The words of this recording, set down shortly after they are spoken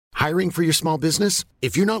Hiring for your small business?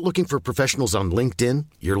 If you're not looking for professionals on LinkedIn,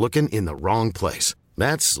 you're looking in the wrong place.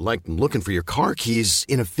 That's like looking for your car keys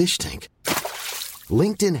in a fish tank.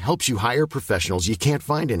 LinkedIn helps you hire professionals you can't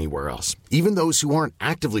find anywhere else, even those who aren't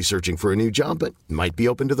actively searching for a new job but might be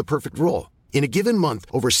open to the perfect role. In a given month,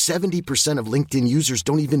 over 70% of LinkedIn users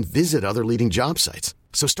don't even visit other leading job sites.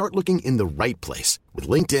 So start looking in the right place. With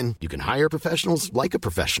LinkedIn, you can hire professionals like a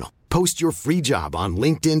professional. Post your free job on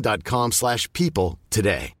linkedin.com/people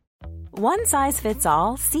today. One size fits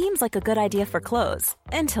all seems like a good idea for clothes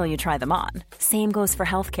until you try them on. Same goes for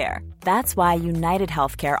healthcare. That's why United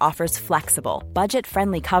Healthcare offers flexible,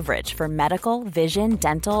 budget-friendly coverage for medical, vision,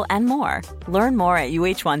 dental, and more. Learn more at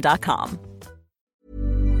uh1.com.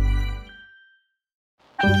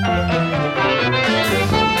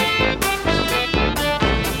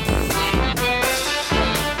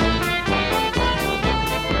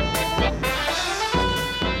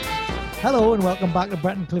 Hello and welcome back to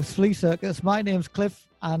Brett and Cliff's Flea Circus. My name's Cliff,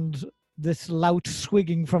 and this lout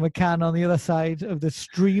swigging from a can on the other side of the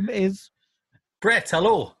stream is... Brett,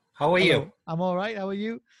 hello. How are you? I'm all right. How are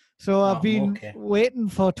you? So I've been waiting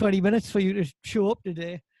for 20 minutes for you to show up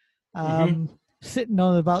today. Sitting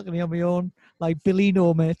on the balcony on my own, like Billy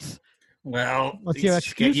No Mates. Well, what's your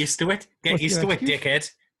excuse? Get used to it. Get used to it, dickhead.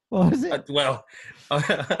 What is it?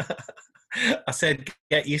 I said,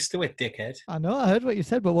 get used to it, dickhead. I know, I heard what you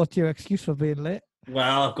said, but what's your excuse for being late?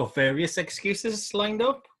 Well, I've got various excuses lined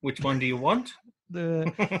up. Which one do you want?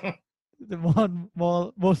 The one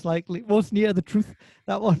most likely, most near the truth,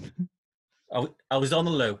 that one. I was on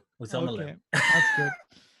the low. That's good.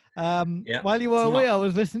 While you were away, I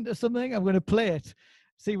was listening to something. I'm going to play it.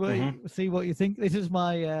 See what you think. This is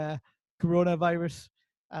my coronavirus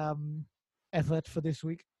effort for this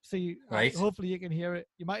week. See, right. Hopefully you can hear it.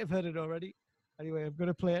 You might have heard it already. Anyway, I'm going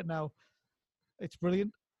to play it now. It's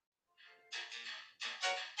brilliant.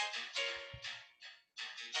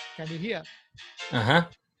 Can you hear? Uh-huh.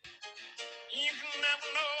 You can never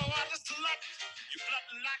know what it's like. You blood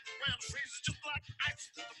like when freezes just like ice.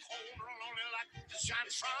 The cold and lonely light that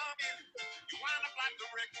shines from you. You wind up like the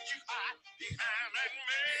wreck you hide behind that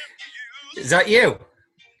man you use. Is that you?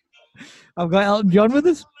 I've got Elton John with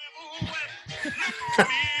us.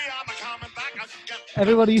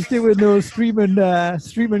 Everybody's doing those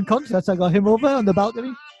streaming concerts. I got him over on the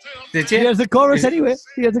balcony. Did you? He has the chorus anyway.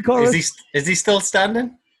 He has the chorus. Is he still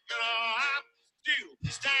standing?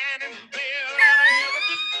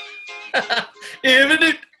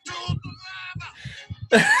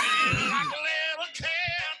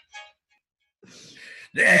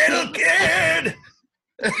 Little kid.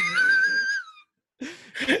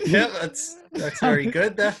 Yeah, that's very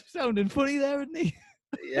good. There, sounding funny there, isn't he?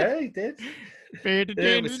 Yeah, he did. Little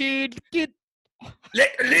kid.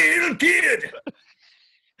 Little kid.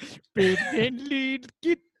 Little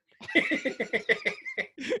kid.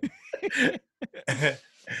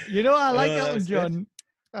 You know, I like Elton John.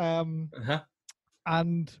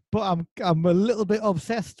 But I'm a little bit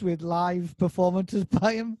obsessed with live performances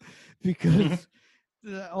by him because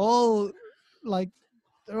they're all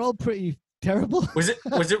pretty terrible. Was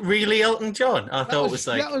it really Elton John? I thought it was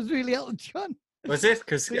like that was really Elton John. Was it?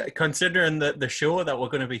 Because considering the show that we're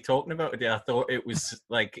going to be talking about today, I thought it was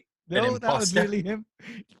like an imposter. That was really him.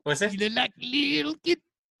 Was it? You look like little kid.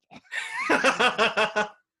 I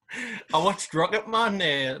watched Rocket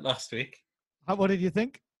Man last week. What did you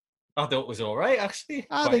think? I thought it was all right, actually.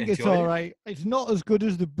 I think it's all right. It's not as good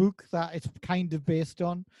as the book that it's kind of based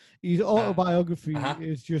on. His autobiography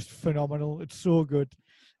is just phenomenal. It's so good.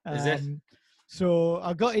 Is it? So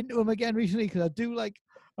I got into him again recently because I do like.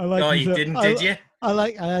 Oh, you didn't, did you?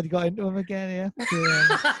 I had got into him again, yeah.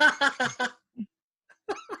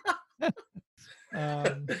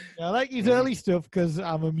 I like his early stuff because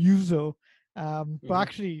I'm a muso. But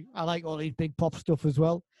actually, I like all these big pop stuff as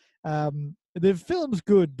well. The film's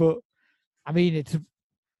good, but I mean, it's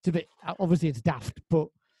a bit, obviously it's daft, but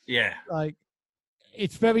yeah, like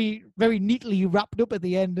it's very, very neatly wrapped up at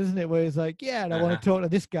the end, isn't it? Where it's like, yeah, and I want to talk to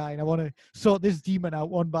this guy and I want to sort this demon out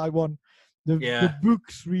one by one. The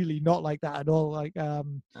book's really not like that at all. Like,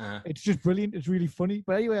 it's just brilliant. It's really funny.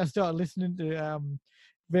 But anyway, I started listening to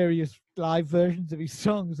various live versions of his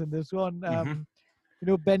songs, and there's one, you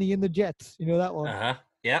know, Benny and the Jets. You know that one?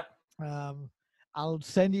 Yep. I'll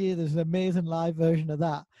send you. There's an amazing live version of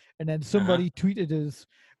that. And then somebody tweeted us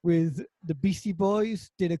with the Beastie Boys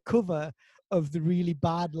did a cover of the really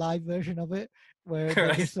bad live version of it, where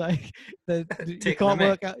they're just like you can't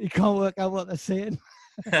work out what they're saying.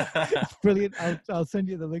 It's brilliant. I'll send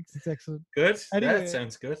you the links. It's excellent. Good. Anyway, that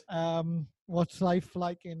sounds good. What's life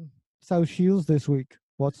like in South Shields this week?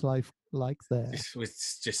 What's life like there?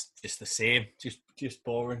 It's just the same. Just just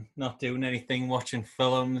boring. Not doing anything, watching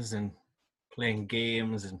films and playing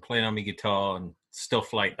games and playing on my guitar and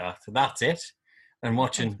stuff like that. That's it. And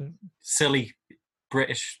watching silly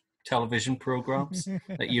British television programs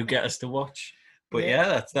that you get us to watch. But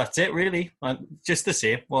yeah, that's it really. Just the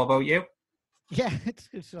same. What about you? Yeah,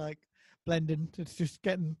 it's like blending. It's just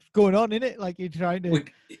going on in it. Like you're trying to.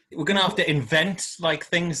 We're gonna have to invent like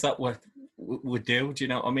things that we do. Do you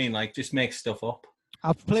know what I mean? Like just make stuff up.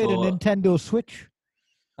 I've played a Nintendo Switch.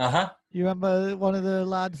 You remember one of the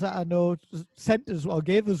lads that I know sent us or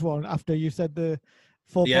gave us one after you said the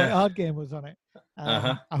 4-point hard game was on it.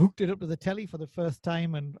 I hooked it up to the telly for the first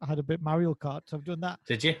time and I had a bit Mario Kart. So I've done that.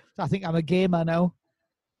 Did you? I think I'm a gamer now.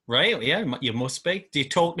 Right, yeah, you must be. Do you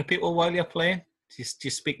talk to people while you're playing? Do you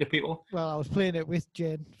speak to people? Well, I was playing it with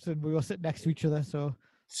Jane, so we were sitting next to each other. So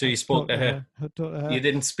you spoke to her. You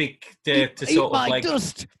didn't speak to eat sort my of like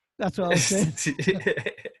dust. That's what I was saying.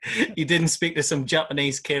 You didn't speak to some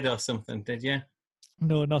Japanese kid or something, did you?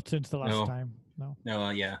 No, not since the last time. No,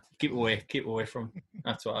 yeah. Keep away from.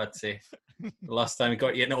 That's what I'd say. The last time it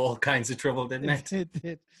got you into all kinds of trouble, didn't it? It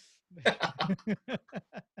did.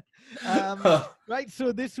 Right,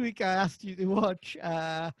 so this week I asked you to watch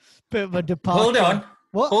bit of a departure. Hold on.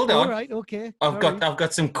 What? Hold on. All right, okay. I've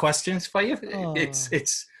got some questions for you. Oh.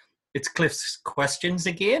 It's Cliff's questions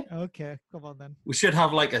again. Okay, come on then. We should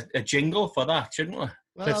have like a jingle for that, shouldn't we?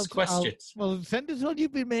 Well, Cliff's questions. Well, send us one.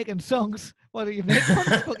 You've been making songs. Why don't you make one?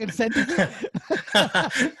 Fucking send it.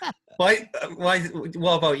 Why?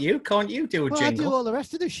 What about you? Can't you do a jingle? I do all the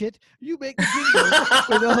rest of the shit. You make the jingle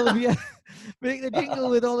with all of you. Make the jingle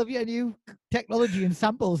with all of your new technology and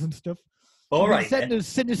samples and stuff. All right. Send us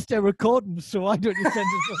sinister recordings, so why don't you send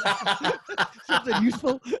us something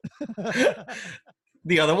useful?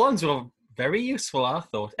 The other ones were very useful, I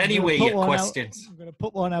thought. Anyway, your questions. I'm going to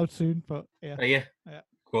put one out soon, but yeah. Are you? Yeah.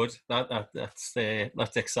 Good.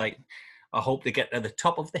 That's exciting. I hope to get to the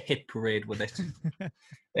top of the hit parade with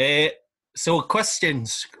it. So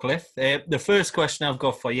questions, Cliff. The first question I've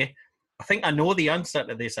got for you, I think I know the answer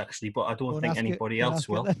to this actually, but I don't think anybody else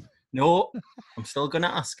will. No, I'm still going to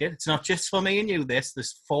ask it. It's not just for me and you, there's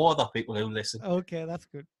 4 other people who listen. Okay, that's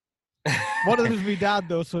good. One of them is my dad,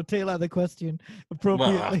 though, so tailor the question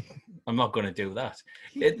appropriately. Well, I'm not going to do that.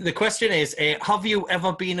 The question is, have you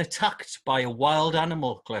ever been attacked by a wild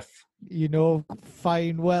animal, Cliff? You know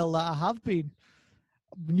fine well that I have been.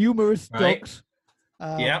 Numerous dogs.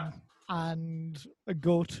 And a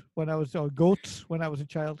goat goats when I was a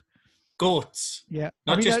child. Goats? Yeah.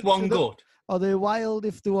 Not just one goat? Are they wild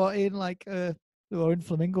if they were in they were in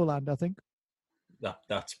Flamingo Land, I think.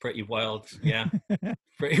 That's pretty wild, yeah.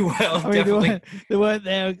 Pretty wild, I mean, definitely. They weren't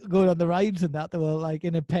there going on the rides and that. They were like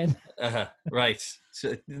in a pen. Right.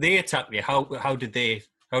 So they attacked you. How did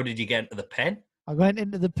you get into the pen? I went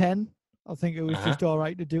into the pen. I think it was just all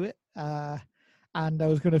right to do it. And I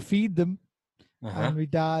was going to feed them. And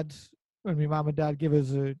my mum and dad give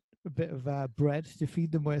us a bit of bread to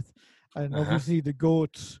feed them with. And obviously the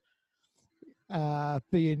goats,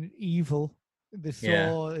 being evil, they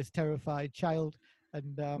saw this terrified child.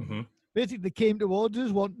 And basically they came towards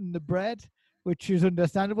us wanting the bread, which is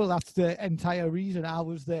understandable. That's the entire reason I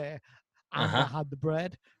was there. And I had the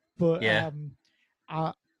bread. But I'm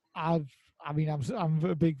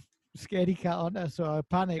a big scaredy cat on her, so I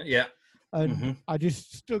panicked. Yeah. And I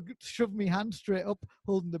just shoved my hand straight up,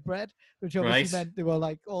 holding the bread, which obviously meant they were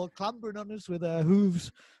like all clambering on us with their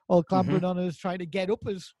hooves, all clambering on us, trying to get up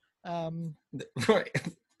us,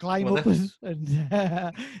 climb up us, and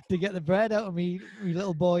to get the bread out of me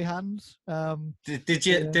little boy hands.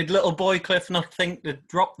 Did little boy Cliff not think to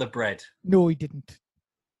drop the bread? No, he didn't.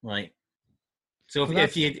 Right. So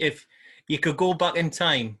if you could go back in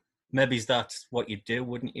time, maybe that's what you'd do,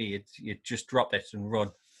 wouldn't you? You'd just drop it and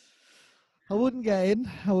run. I wouldn't get in.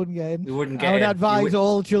 You wouldn't get in. I would advise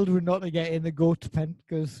all children not to get in the goat pen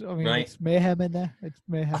because, it's mayhem in there. It's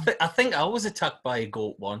mayhem. I think I was attacked by a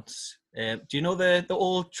goat once. Do you know the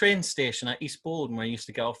old train station at East Bowden where I used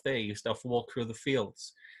to get off there? You used to have to walk through the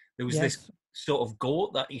fields. There was this sort of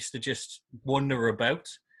goat that used to just wander about,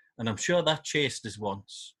 and I'm sure that chased us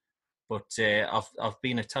once. But I've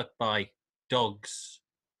been attacked by dogs.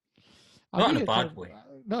 Not in a bad way.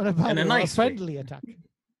 Not in a bad way. In a nice friendly attack.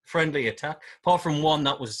 Friendly attack. Apart from one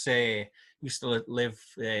that was used to live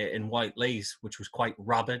in Whiteley's, which was quite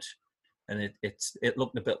rabid, and it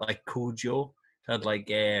looked a bit like Cujo. It had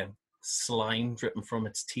like slime dripping from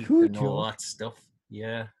its teeth and all that stuff.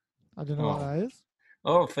 Yeah. I don't know what that is.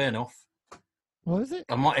 Oh, fair enough. What is it?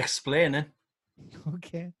 I'm not explaining.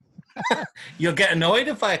 Okay. You'll get annoyed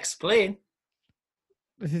if I explain.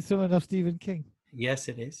 Is it someone of Stephen King? Yes,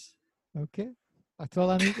 it is. Okay. That's all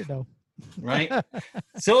I need to know. Right.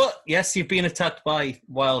 So, yes, you've been attacked by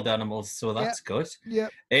wild animals, so that's good. Yeah.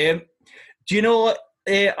 Do you know what?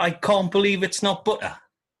 I can't believe it's not butter.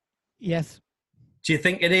 Yes. Do you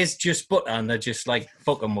think it is just butter and they're just like,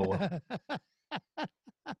 fuck 'em more?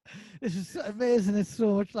 This is amazing. It's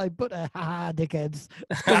so much like butter. Ha, dickheads.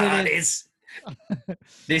 It is.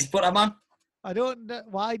 This butter, man. I don't know.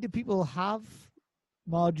 Why do people have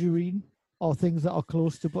margarine or things that are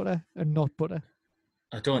close to butter and not butter?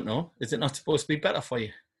 I don't know. Is it not supposed to be better for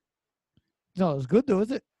you? It's not as good though,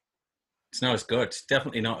 is it? It's not as good. It's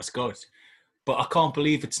definitely not as good. But I can't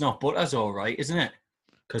believe it's not butter's all right, isn't it?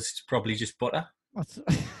 Because it's probably just butter. That's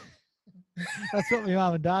what my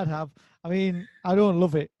mum and dad have. I mean, I don't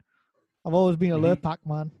love it. I've always been a Lurpak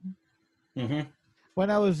man. Mm-hmm.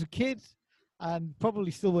 When I was a kid, and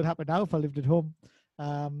probably still would happen now if I lived at home,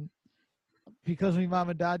 because my mum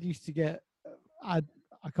and dad used to get, I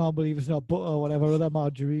can't believe it's not butter or whatever other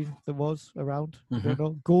margarine there was around. I don't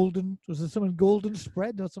know. Golden, was there something golden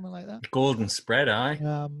spread or something like that? Golden spread, aye.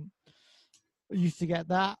 I used to get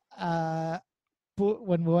that. But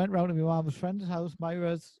when we went round to my mum's friend's house,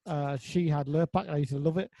 Myra's, she had Lurpak, and I used to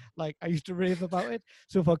love it. Like, I used to rave about it.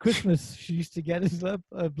 So for Christmas, she used to get us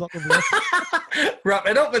a block of Lurpak. Wrap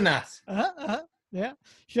it up in that. Yeah.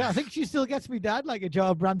 I think she still gets me dad like a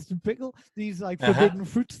jar of Branston pickle. These like forbidden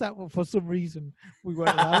fruits that were, for some reason we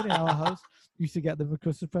weren't allowed in our house. Used to get them at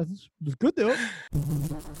Christmas presents. It was good though.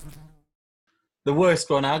 The worst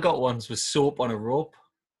one I got once was soap on a rope.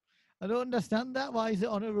 I don't understand that. Why is it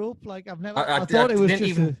on a rope? Like I thought it was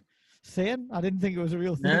just a saying. I didn't think it was a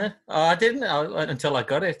real thing. Nah, I didn't until I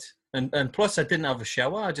got it. And plus I didn't have a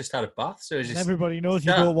shower. I just had a bath. So it was just, everybody knows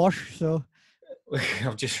you don't wash. So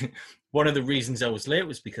I've just, one of the reasons I was late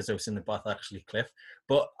was because I was in the bath actually, Cliff.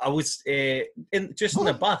 But I was in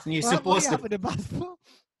the bath, and you're supposed to. In the bath for?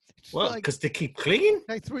 Well, because they keep clean.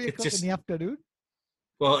 Like 3 o'clock in the afternoon.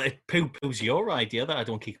 Well, it poo-poos your idea that I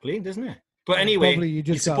don't keep clean, doesn't it? But anyway,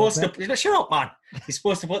 you're supposed to shut up, man. You're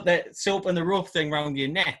supposed to put the soap and the rope thing around your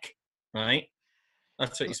neck, right?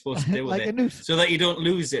 That's what you're supposed to do with like a noose. So that you don't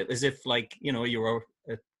lose it, as if like you're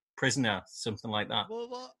a prisoner, something like that.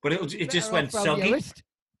 Well, but it just went soggy.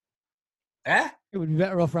 Eh? It would be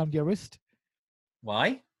better off around your wrist.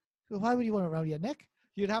 Why? Well, why would you want it around your neck?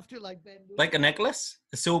 You'd have to like bend over. Like a necklace,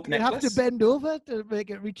 a soap necklace. You'd have to bend over to make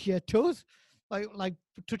it reach your toes, like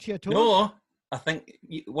touch your toes. No. I think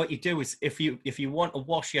what you do is if you want to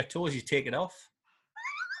wash your toes, you take it off.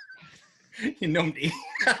 You numpty.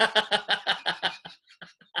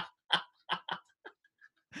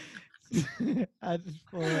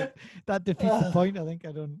 That defeats the point. I think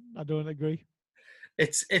I don't agree.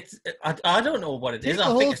 I don't know what it is. The I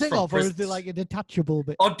whole think it's thing from off, or is it like a detachable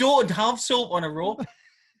bit? I don't have soap on a rope.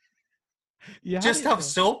 Just have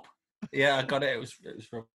soap. Yeah, I got it. It was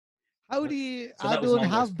from. How do you? So I don't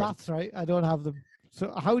have baths, right? I don't have them.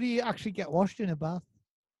 So how do you actually get washed in a bath?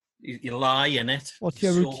 You lie in it. What's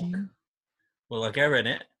your routine? Well, I get in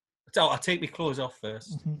it. I take my clothes off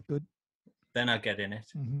first. Good. Then I get in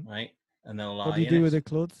it, right? And then I lie in it. What do you do with the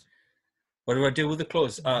clothes? What do I do with the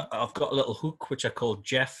clothes? I've got a little hook which I call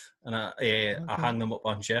Jeff, and I hang them up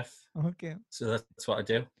on Jeff. Okay. So that's what I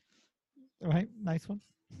do. All right, nice one.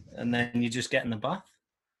 And then you just get in the bath.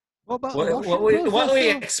 What were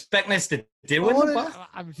you expecting us to do in the bath?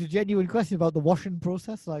 It's a genuine question about the washing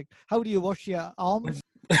process. Like, how do you wash your arms?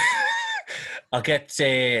 I get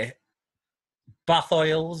bath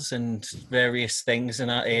oils and various things, and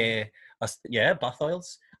bath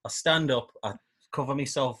oils. I stand up, I cover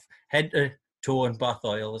myself head to toe in bath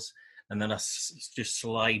oils, and then I just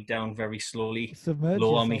slide down very slowly,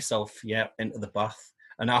 lower myself, into the bath,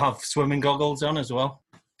 and I have swimming goggles on as well.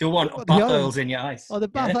 Don't want bath oils in your eyes. Oh, the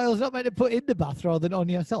bath oils not meant to put in the bath rather than on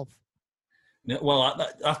yourself. No, well,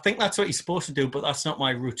 I think that's what you're supposed to do, but that's not my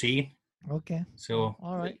routine. Okay. So,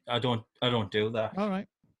 all right. I don't do that. All right.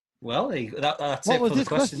 Well, that's what it was for this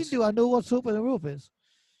the questions. question? Do I know what soap and a rope is?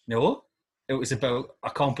 No, it was about. I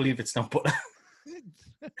can't believe it's not butter.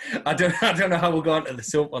 I don't know how we got into the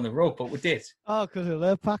soap on the rope, but we did. Oh, because of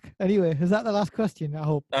Lurpak. Anyway, is that the last question? I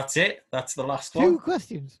hope. That's it. That's the last one. 2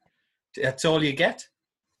 questions. That's all you get.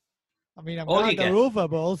 I mean, I'm glad they're over,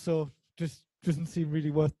 but also just doesn't seem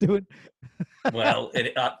really worth doing. Well,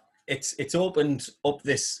 it's opened up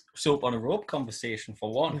this soap on a rope conversation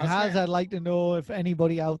for one. It has. I'd like to know if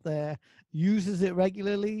anybody out there uses it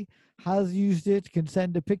regularly, has used it, can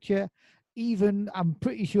send a picture. Even, I'm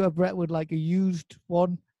pretty sure Brett would like a used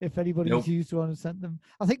one if anybody's used one and sent them.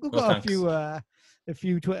 I think we've got a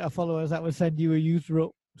few Twitter followers that would send you a used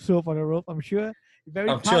soap on a rope. I'm sure.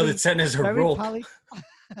 I'm sure they'd send us a rope.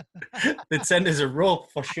 They'd send us a rope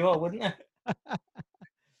for sure, wouldn't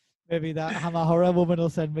they? Maybe that Hammer Horror woman will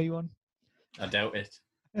send me one. I doubt it.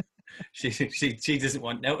 she doesn't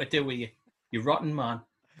want now to do with you. You rotten man.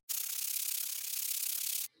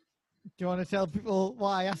 Do you want to tell people what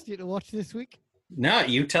I asked you to watch this week? No,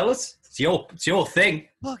 you tell us. It's your thing.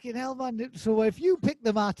 Fucking hell, man. So if you pick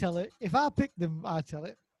them, I tell it. If I pick them, I tell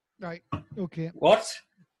it. Right. Okay. What?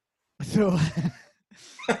 So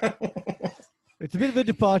it's a bit of a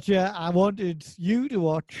departure. I wanted you to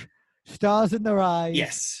watch Stars in Their Eyes.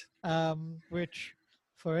 Yes. Which,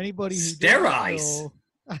 for anybody who Stare Eyes.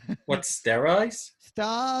 What's Stare Eyes?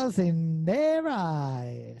 Stars in Their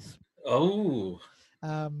Eyes. Oh.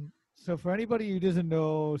 So for anybody who doesn't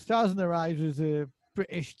know, Stars in Their Eyes was a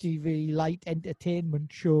British TV light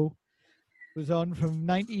entertainment show. It was on from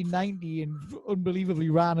 1990 and unbelievably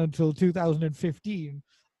ran until 2015.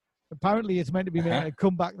 Apparently, it's meant to be making a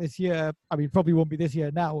comeback this year. I mean, probably won't be this year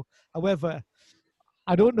now. However,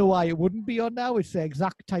 I don't know why it wouldn't be on now. It's the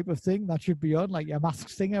exact type of thing that should be on, like your Masked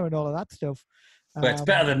Singer and all of that stuff. But it's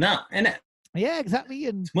better than that, isn't it? Yeah, exactly.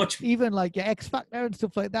 And even like your X Factor and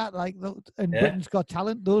stuff like that, like and Britain's Got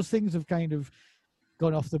Talent, those things have kind of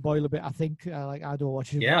gone off the boil a bit, I think. Like I don't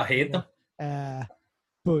watch it. Yeah, I hate them.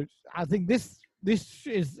 But I think this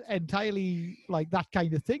is entirely like that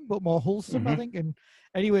kind of thing, but more wholesome, I think. And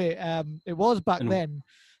anyway, it was back then.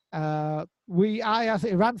 It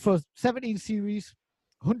ran for 17 series,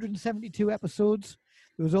 172 episodes.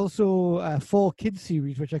 There was also 4 kids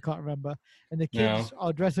series, which I can't remember. And the kids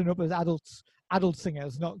are dressing up as adult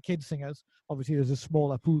singers, not kid singers. Obviously, there's a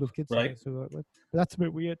smaller pool of kids singers. But that's a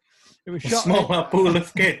bit weird. It was shot smaller pool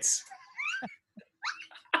of kids.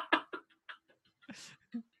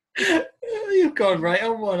 You've gone right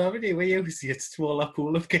on one, haven't you? We use a smaller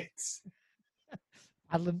pool of kids.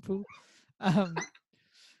 Paddling pool.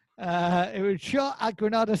 It was shot at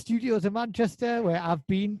Granada Studios in Manchester, where I've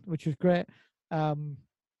been, which was great.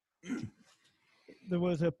 There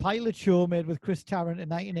was a pilot show made with Chris Tarrant in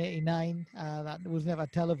 1989 that was never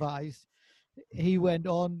televised. He went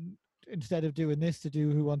on, instead of doing this, to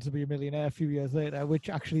do Who Wants to Be a Millionaire a few years later, which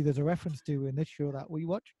actually there's a reference to in this show that we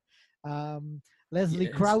watch. Leslie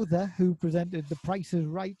Crowther, who presented The Price is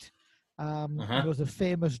Right, was a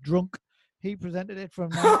famous drunk. He presented it from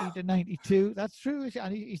 90 to 92. That's true,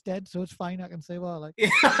 and he's dead, so it's fine. I can say, well, like.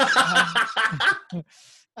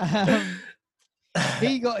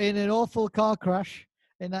 He got in an awful car crash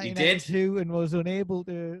in 1992 and was unable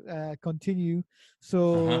to continue.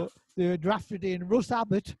 So they drafted in Russ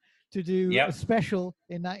Abbott to do a special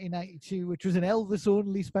in 1992, which was an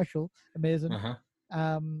Elvis-only special. Amazing.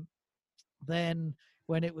 Then,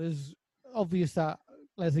 when it was obvious that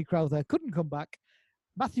Leslie Crowther couldn't come back,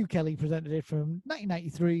 Matthew Kelly presented it from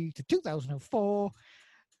 1993 to 2004.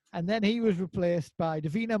 And then he was replaced by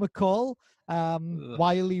Davina McCall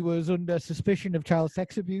while he was under suspicion of child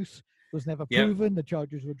sex abuse. Was never proven. The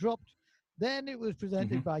charges were dropped. Then it was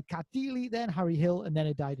presented by Kat Deely, then Harry Hill, and then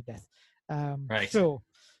it died a death. So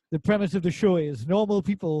the premise of the show is normal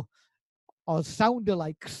people are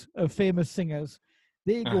sound-alikes of famous singers.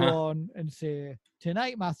 They go on and say,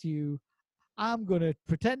 tonight, Matthew, I'm going to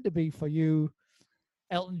pretend to be for you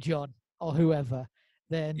Elton John or whoever.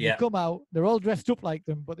 Then they come out, they're all dressed up like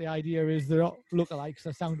them, but the idea is they're not lookalikes,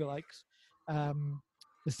 they're sound-alikes.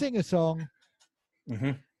 They sing a song,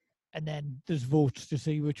 and then there's votes to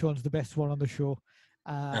see which one's the best one on the show.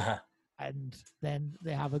 And then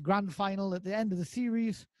they have a grand final at the end of the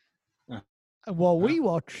series. And what we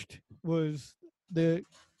watched was the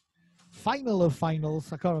final of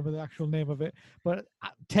finals. I can't remember the actual name of it, but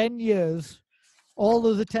 10 years, all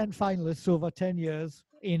of the 10 finalists over 10 years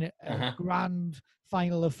in a grand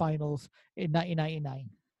final of finals in 1999.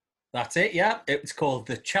 That's it, yeah. It was called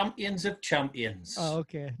the Champions of Champions. Oh,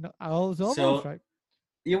 okay. No, I was almost right.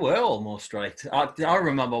 You were almost right. I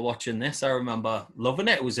remember watching this. I remember loving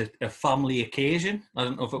it. It was a family occasion. I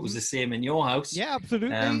don't know if it was the same in your house. Yeah,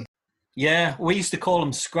 absolutely. Yeah, we used to call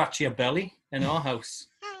them Scratch Your Belly in our house.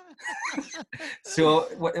 So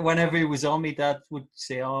whenever he was on, my dad would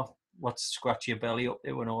say, oh, what's Scratch Your Belly up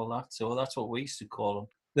to and all that. So that's what we used to call them.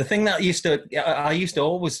 The thing that I used to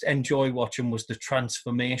always enjoy watching was the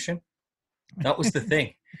transformation. That was the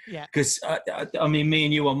thing. Yeah. Because, I mean, me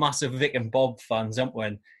and you are massive Vic and Bob fans, aren't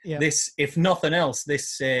we? Yeah. This, if nothing else,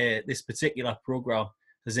 this particular program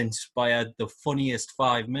has inspired the funniest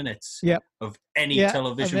 5 minutes of any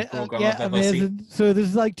television program I've ever seen. So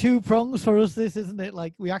there's like 2 prongs for us, this, isn't it?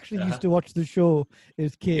 Like, we actually used to watch the show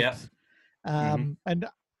as kids. And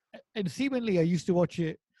seemingly I used to watch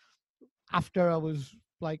it after I was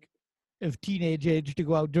like of teenage age to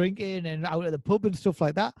go out drinking and out at the pub and stuff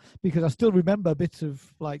like that, because I still remember bits of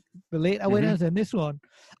like the later winners and this one.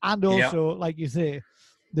 And also, like you say,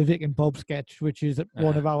 the Vic and Bob sketch, which is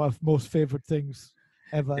one of our most favourite things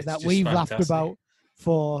ever that we've laughed about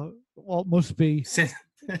for what must be since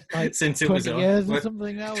like it 20 was years or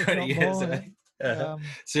something now. 20 years. More,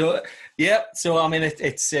 So I mean,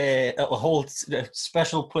 it's it'll hold a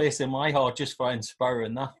special place in my heart just for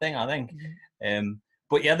inspiring that thing, I think.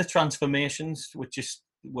 But yeah, the transformations, which is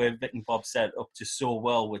where Vic and Bob set up just so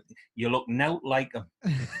well with you looking out like them.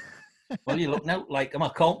 Well, you're looking out like them. I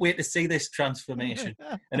can't wait to see this transformation.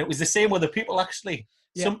 And it was the same with the people, actually.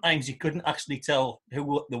 Yeah. Sometimes you couldn't actually tell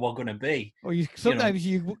who they were going to be. Or sometimes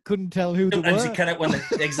you couldn't tell who they were. Sometimes you can't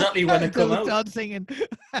when they come out. Start singing.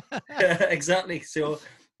 Exactly. So,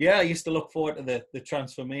 yeah, I used to look forward to the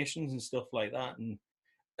transformations and stuff like that. And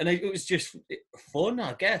it was just fun,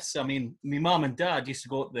 I guess. I mean, my mum and dad used to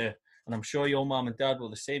go to and I'm sure your mum and dad were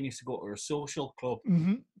the same, used to go to a social club.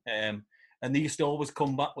 And they used to always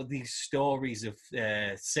come back with these stories of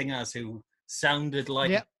singers who sounded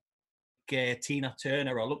like Tina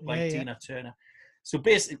Turner or looked like Tina Turner. So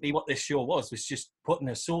basically what this show was just putting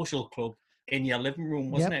a social club in your living room,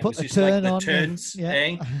 wasn't it? It was just like the turns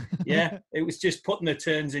thing. Yeah, it was just putting the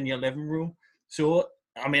turns in your living room. So,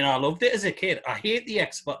 I mean, I loved it as a kid. I hate the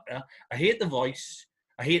X Factor. I hate The Voice.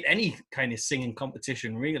 I hate any kind of singing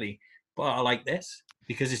competition, really. But I like this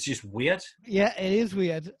because it's just weird. Yeah, it is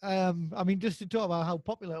weird. I mean, just to talk about how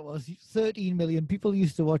popular it was, 13 million people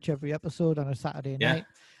used to watch every episode on a Saturday night.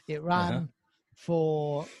 It ran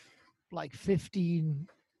for like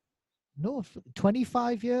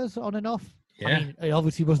 25 years on and off. Yeah. I mean, it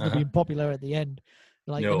obviously wasn't being popular at the end.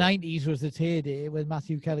 Like the 90s was its heyday with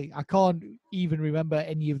Matthew Kelly. I can't even remember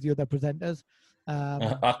any of the other presenters.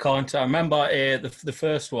 I can't. I remember the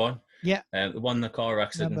first one. Yeah. The one in the car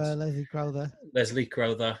accident. Remember Leslie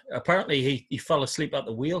Crowther. Apparently he fell asleep at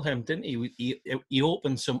the wheel, didn't he? He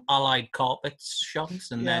opened some Allied Carpets shops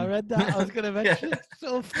and then... I read that. I was going to mention it.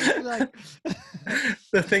 So funny, like...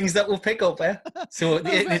 the things that will pick up, eh? So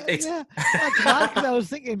it's... Yeah, that's mad, 'cause I was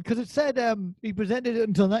thinking, because it said he presented it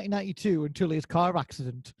until 1992, until his car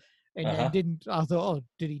accident. And didn't... I thought, oh,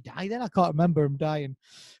 did he die then? I can't remember him dying.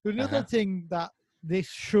 But another thing that this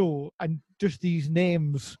show and just these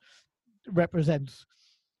names represents,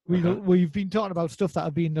 we've been talking about stuff that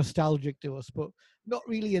have been nostalgic to us, but not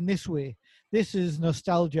really in this way. This is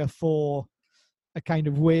nostalgia for a kind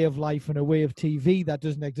of way of life and a way of TV that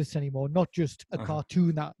doesn't exist anymore, not just a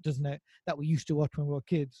cartoon that we used to watch when we were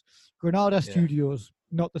kids. Granada Studios,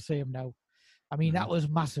 not the same now. I mean, that was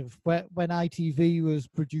massive. When ITV was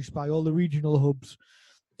produced by all the regional hubs,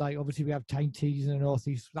 like obviously we have Tyne Tees in the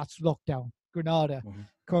Northeast, that's Lockdown, Granada,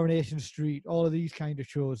 Coronation Street, all of these kind of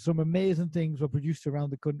shows. Some amazing things were produced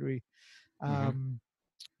around the country.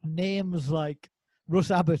 Names like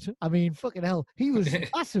Russ Abbott. I mean, fucking hell, he was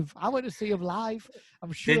massive. I went to see him live,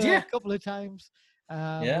 I'm sure, a couple of times.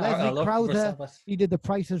 Leslie Crowther, he did The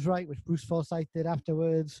Price is Right, which Bruce Forsyth did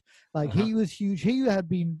afterwards. Like, he was huge. He had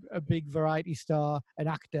been a big variety star, an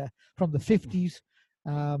actor from the 50s.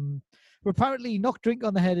 Apparently knocked drink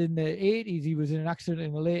on the head in the 80s. He was in an accident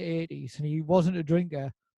in the late 80s, and he wasn't a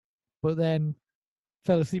drinker, but then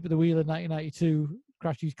fell asleep at the wheel in 1992,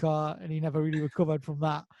 crashed his car, and he never really recovered from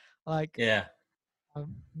that. Like,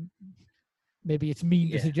 maybe it's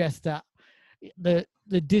mean to suggest that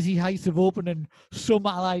the dizzy heights of opening some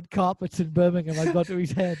Allied Carpets in Birmingham had got to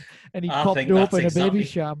his head, and he popped open a baby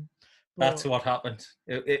sham. That's what happened.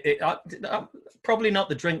 Probably not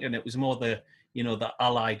the drinking. It was more the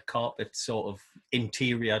Allied Carpet sort of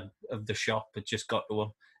interior of the shop. It just got to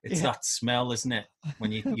him. It's that smell, isn't it?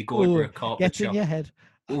 When you go into a carpet shop. In your head.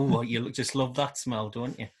 Oh, you just love that smell,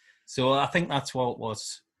 don't you? So I think that's what it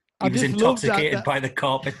was. He was intoxicated by the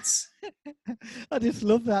carpets. I just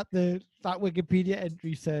love that that Wikipedia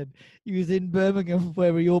entry said he was in Birmingham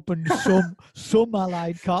where he opened some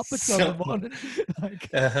Allied Carpets on the morning. Like,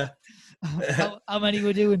 how many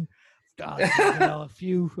were doing? A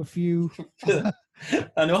few.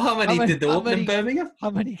 I know how many did they open in Birmingham.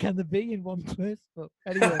 How many can there be in one place? But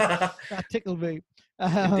anyway, that tickled me.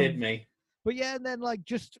 It did me. But yeah, and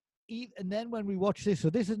then when we watch this,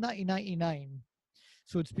 so this is 1999.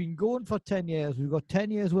 So it's been going for 10 years. We've got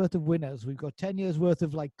 10 years worth of winners. We've got 10 years worth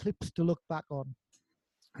of like clips to look back on.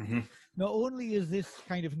 Not only is this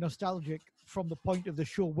kind of nostalgic from the point of the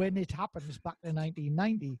show when it happens back in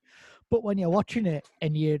 1990, but when you're watching it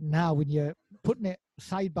and when you're putting it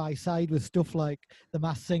side by side with stuff like The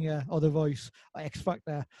Masked Singer or The Voice or X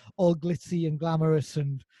Factor, all glitzy and glamorous,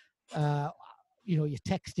 and you're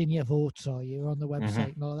texting your votes or you're on the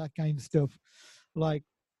website and all that kind of stuff. Like,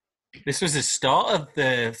 this was the start of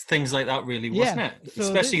the things like that, really, wasn't it? So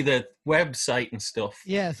especially the website and stuff.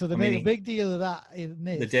 Yeah, so they made a big deal of that in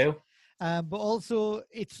this. They do. But also,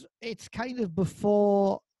 it's kind of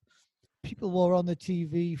before people were on the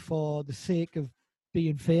TV for the sake of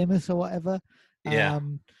being famous or whatever. Yeah.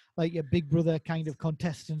 Like your Big Brother kind of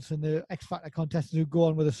contestants and the X Factor contestants who go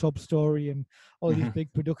on with a sub story and all these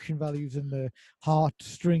big production values and the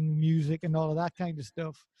heartstring music and all of that kind of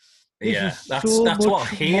stuff. This is that's much what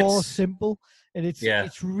I hate. more simple, and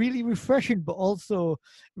it's really refreshing, but also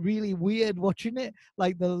really weird watching it.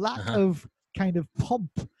 Like the lack of kind of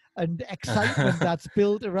pomp and excitement that's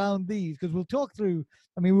built around these. Because we'll talk through.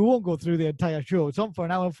 I mean, we won't go through the entire show. It's on for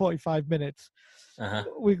an hour and 45 minutes.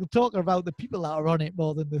 We'll talk about the people that are on it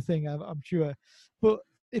more than the thing, I'm sure. But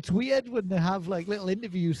it's weird when they have like little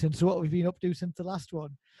interviews since what we've been up to since the last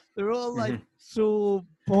one. They're all like so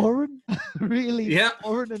boring, really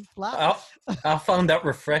boring and flat. I found that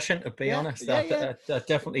refreshing, to be honest. I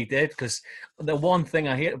definitely did, because the one thing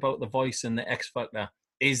I hate about The Voice and the X Factor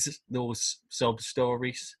is those sub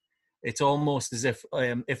stories. It's almost as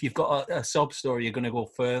if you've got a sub story, you're going to go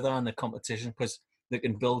further in the competition because they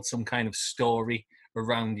can build some kind of story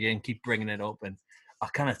around you and keep bringing it up. And I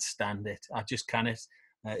cannot stand it. I just cannot.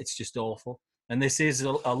 It's just awful. And this is a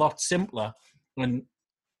lot simpler. And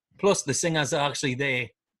plus, the singers are actually there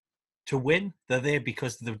to win. They're there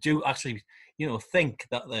because they do actually, think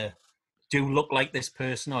that they do look like this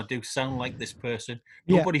person or do sound like this person.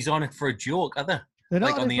 Nobody's on it for a joke, are they? They're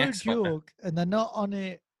not on it for a joke, and they're not on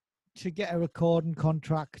it to get a recording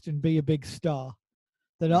contract and be a big star.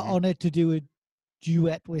 They're not on it to do a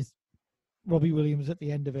duet with Robbie Williams at the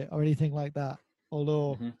end of it or anything like that.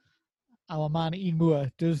 Although our man Ian Moore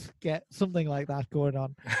does get something like that going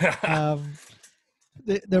on.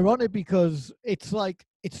 They're on it because it's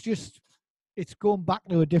going back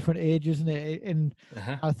to a different age, isn't it? And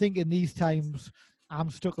I think in these times, I'm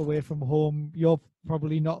stuck away from home. You're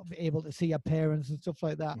probably not able to see your parents and stuff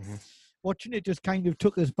like that. Watching it just kind of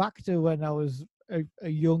took us back to when I was a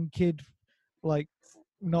young kid, like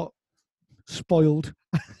not spoiled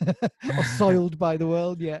or soiled by the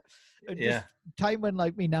world yet. Just time when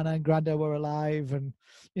like me nana and granda were alive, and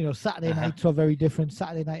Saturday nights were very different.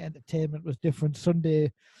 Saturday night entertainment was different.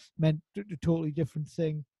 Sunday meant a totally different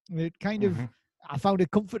thing. It kind of I found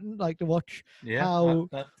it comforting, like, to watch how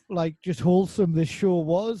like just wholesome this show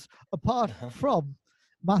was, apart from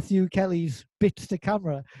Matthew Kelly's bits to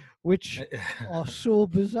camera, which are so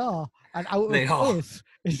bizarre and out of place.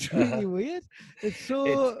 It's really weird. It's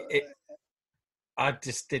so. I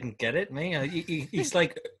just didn't get it, man. He's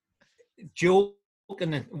like joking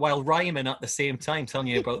while rhyming at the same time, telling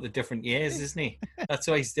you about the different years, isn't he? That's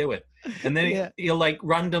what he's doing. And then he'll like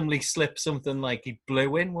randomly slip something like he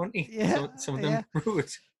blew in, won't he? Something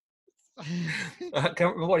rude. I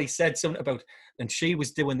can't remember what he said. Something about, and she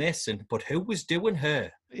was doing this, but who was doing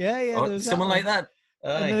her? Or someone like that.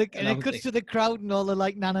 And it cuts to the crowd, and all the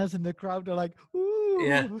like nanas in the crowd are like, ooh.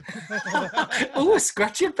 Yeah. Oh,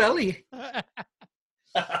 scratch your belly.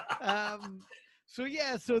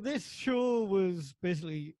 So this show was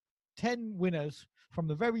basically 10 winners from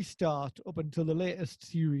the very start up until the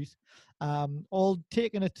latest series, all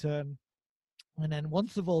taking a turn. And then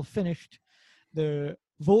once they've all finished, the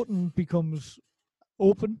voting becomes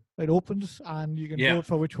open. It opens, and you can vote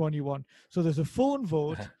for which one you want. So there's a phone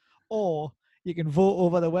vote, or you can vote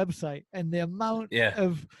over the website. And the amount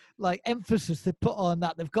of like emphasis they put on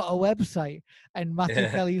that, they've got a website, and Matthew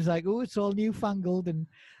Kelly's like, oh, it's all newfangled, and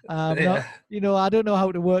I don't know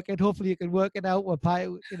how to work it. Hopefully you can work it out. We're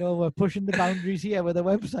pushing the boundaries here with the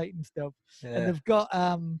website and stuff. And they've got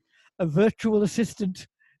a virtual assistant,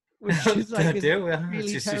 which is like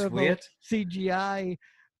really terrible weird CGI.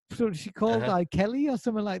 So she called like Kelly or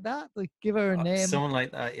something like that. Like, give her a name. Someone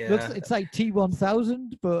like that, It's like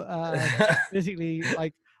T1000, but basically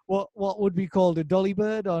like what would be called a dolly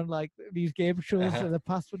bird on like these game shows in the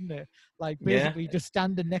past, wouldn't it? Like basically just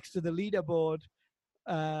standing next to the leaderboard.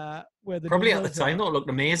 Where the probably at the time that looked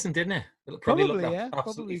amazing, didn't it? It probably looked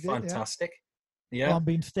absolutely fantastic. Yeah. I'm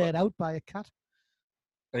being stared out by a cat.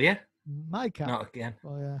 Oh yeah? My cat. Not again.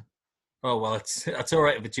 Oh yeah. Oh well, it's all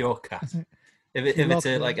right if it's your cat. If it's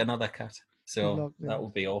like another cat, so that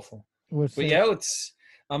would be awful. But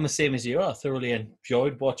I'm the same as you. I thoroughly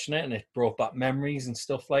enjoyed watching it, and it brought back memories and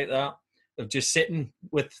stuff like that of just sitting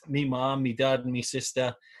with me mum, me dad, and me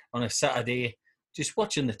sister on a Saturday, just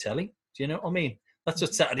watching the telly. Do you know what I mean? That's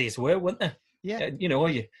what Saturdays were, weren't they? Yeah.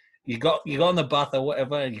 You got in the bath or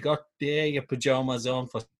whatever, and you got your pajamas on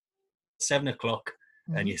for 7 o'clock,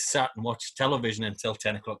 and you sat and watched television until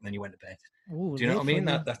 10 o'clock, and then you went to bed. Ooh, do you know what I mean?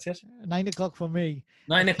 That's it. 9 o'clock for me.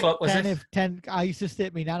 9 o'clock was 10 I used to stay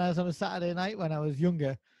at my nana's on a Saturday night when I was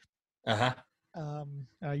younger.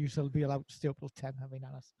 I used to be allowed to stay up till 10 having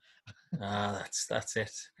honest. That's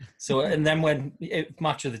it. So, and then when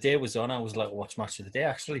Match of the Day was on, I was like, watch Match of the Day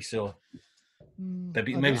actually. So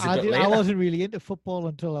maybe it was a bit later. I wasn't really into football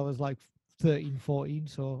until I was like 13, 14,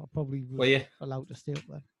 so I probably was allowed to stay up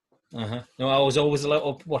there. No, I was always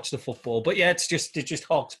allowed to watch the football, but yeah, it just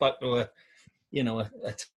harks back to a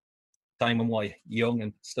time when we were young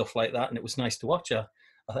and stuff like that, and it was nice to watch.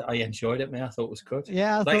 I enjoyed it, man. I thought it was good.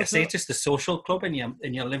 Yeah, like I say, it's just a social club in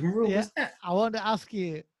your living room, isn't it? I wanted to ask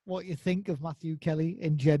you what you think of Matthew Kelly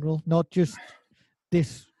in general, not just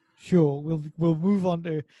this show. We'll move on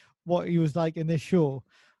to what he was like in this show,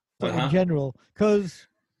 but in general, because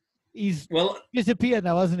he's disappeared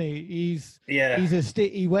now, hasn't he?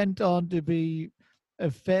 He went on to be a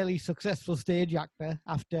fairly successful stage actor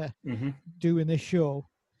after doing this show.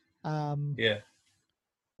 But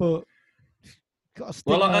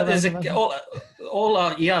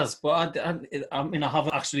he has, but I mean, I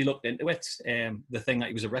haven't actually looked into it. The thing that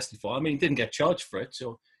he was arrested for. I mean, he didn't get charged for it,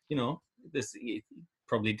 so he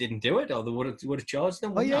probably didn't do it, or they would have charged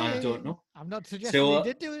him. I don't know. I'm not suggesting he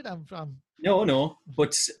did do it. No,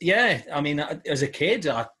 but yeah, I mean, as a kid,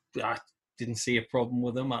 I didn't see a problem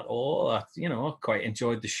with him at all. I quite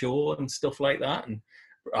enjoyed the show and stuff like that, and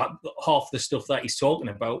half the stuff that he's talking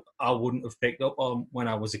about, I wouldn't have picked up on when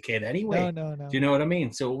I was a kid anyway. No. Do you know what I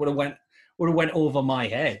mean? So it would have went over my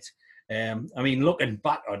head. I mean, looking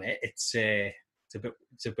back on it, it's a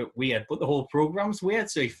bit weird, but the whole program's weird,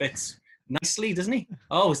 so he fits nicely, doesn't he?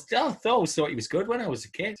 I always thought he was good when I was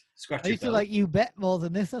a kid. I used to like You Bet more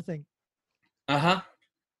than this, I think.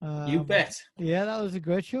 You Bet. Yeah, that was a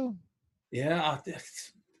great show. Yeah,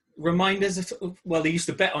 reminders of, they used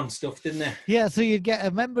to bet on stuff, didn't they? Yeah, so you'd get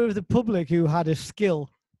a member of the public who had a skill,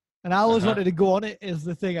 and I always wanted to go on it. Is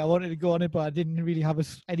the thing, I wanted to go on it, but I didn't really have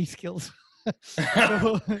any skills.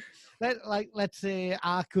 So, let's say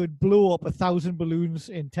I could blow up 1,000 balloons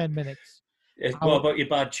in 10 minutes. What about your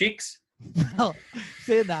bad cheeks? Well,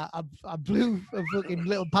 saying that, I blew a fucking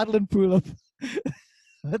little paddling pool up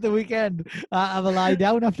at the weekend. I have a lie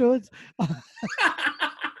down afterwards.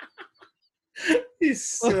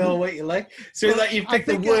 So what you like? So that you picked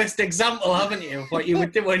the worst example, haven't you, of what you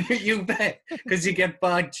would do when you bet, because you get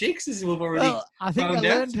bad cheeks, as we've already. Well, I think I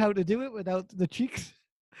learned how to do it without the cheeks.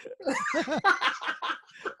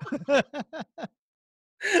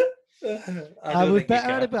 I was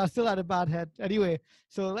better at it, but I still had a bad head. Anyway,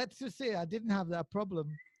 so let's just say I didn't have that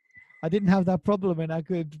problem. And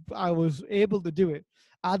I was able to do it.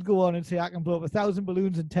 I'd go on and say I can blow up 1,000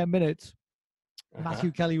 balloons in 10 minutes.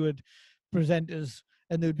 Matthew Kelly would present us,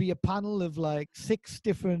 and there would be a panel of like 6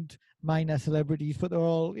 different minor celebrities, but they're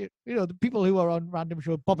all, the people who are on random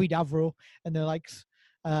shows, Bobby Davro and their likes.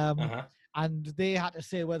 And they had to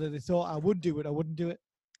say whether they thought I would do it or wouldn't do it.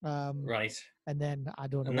 Right. And then I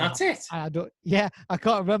don't know. And that's it. I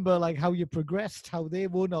can't remember like how you progressed, how they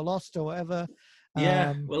won or lost or whatever.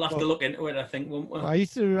 Yeah, we'll have to look into it, I think, won't we? I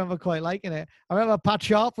used to remember quite liking it. I remember Pat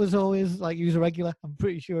Sharp was always like, he was a regular. I'm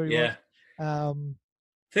pretty sure he was.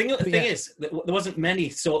 Thing is, there wasn't many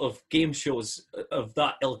sort of game shows of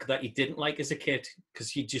that ilk that you didn't like as a kid,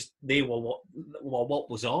 because they were what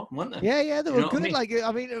was on, weren't they? Yeah, they were good.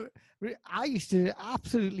 I mean, I used to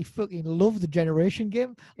absolutely fucking love the Generation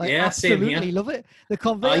Game. Like, absolutely love it. The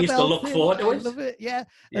conveyor I used to look forward to it. I love it. Yeah,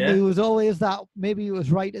 and there was always that. Maybe it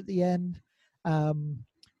was right at the end,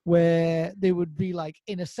 where they would be like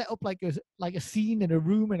in a setup, like a scene in a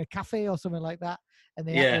room in a cafe or something like that, and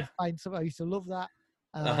they had to find something. I used to love that.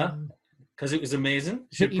 Because it was amazing.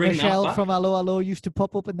 Vicky Michelle from Hello Hello used to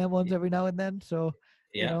pop up in them ones every now and then. So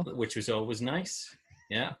which was always nice.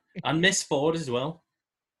 Yeah, and Miss Ford as well.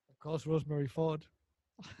 Of course, Rosemary Ford.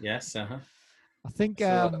 Yes. I think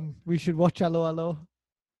we should watch Hello Hello.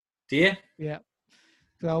 Do you? Yeah.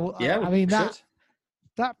 So I mean that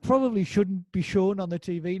probably shouldn't be shown on the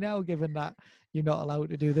TV now, given that you're not allowed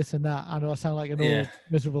to do this and that. I know I sound like an old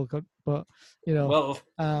miserable cunt, but Well,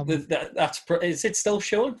 is it still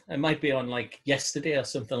showing? It might be on like yesterday or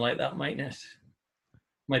something like that, mightn't it?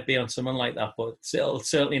 Might be on someone like that, but it'll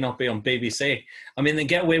certainly not be on BBC. I mean, they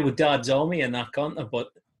get away with Dad's Army and that, can't they? But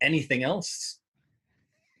anything else,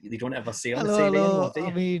 you don't ever see on the TV anymore, do you?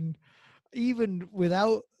 I mean, even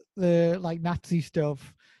without the like Nazi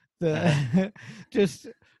stuff, just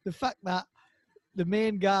the fact that the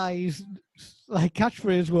main guy's like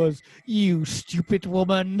catchphrase was "You stupid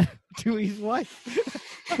woman" to his wife.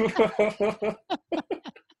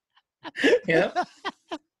 Yeah.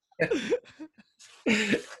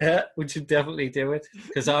 Yeah, we should definitely do it,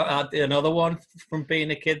 because I had another one from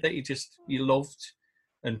being a kid that you loved,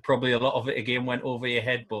 and probably a lot of it again went over your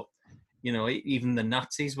head, but You know, even the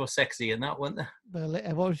Nazis were sexy in that, weren't they?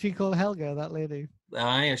 What was she called? Helga, that lady.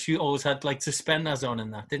 Aye, she always had like suspenders on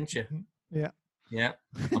in that, didn't she? Yeah. Yeah.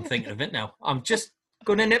 I'm thinking of it now. I'm just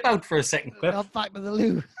going to nip out for a second, Cliff. Not back to the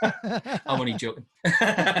loo. I'm only joking.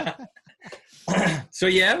 So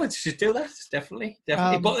yeah, we should do that. Definitely.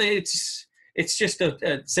 But it's just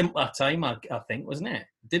a simpler time, I think, wasn't it?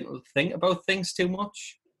 Didn't think about things too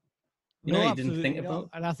much. You know, you didn't think about.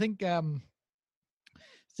 And I think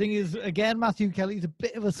thing is, again, Matthew Kelly's a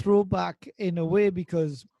bit of a throwback in a way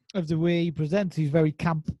because of the way he presents. He's very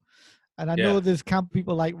camp. And I know there's camp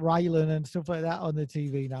people like Rylan and stuff like that on the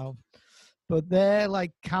TV now. But they're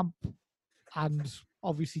like camp and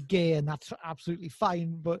obviously gay, and that's absolutely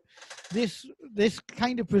fine. But this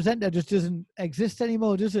kind of presenter just doesn't exist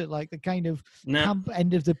anymore, does it? Like the kind of camp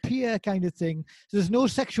end of the pier kind of thing. So there's no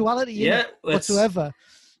sexuality in it whatsoever,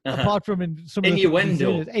 apart from in some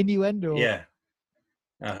innuendo. Innuendo. Yeah.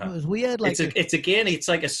 It was weird. Like it's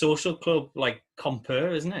like a social club, like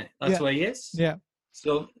compere, isn't it? That's where he is. Yeah.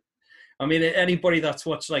 So, I mean, anybody that's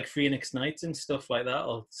watched like Phoenix Nights and stuff like that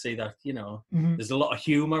will see that, you know, there's a lot of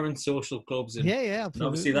humour in social clubs. And, absolutely. And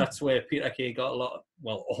obviously that's where Peter Kay got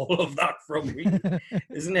all of that from, really,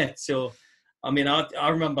 isn't it? So, I mean, I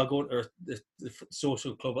remember going to the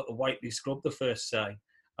social club at the Whiteley's Club the first at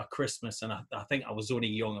Christmas, and I think I was only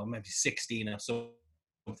young, or maybe 16 or something,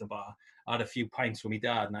 but I had a few pints with my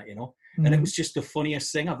dad and that, you know, and it was just the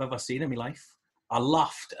funniest thing I've ever seen in my life. I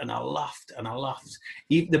laughed and I laughed and I laughed.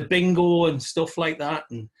 Even the bingo and stuff like that,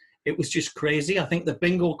 and it was just crazy. I think the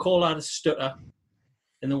bingo call had a stutter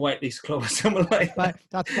in the Whiteley's Club or something like that.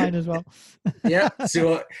 That's fine as well. Yeah,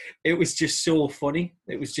 so it was just so funny.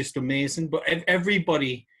 It was just amazing. But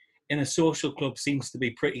everybody in a social club seems to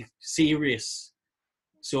be pretty serious.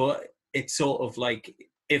 So it's sort of like,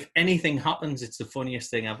 if anything happens, it's the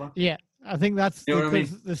funniest thing ever. Yeah, I think that's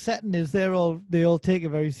the setting is they all take it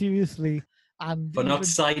very seriously. And for not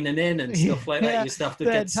signing in and stuff like that, you just have to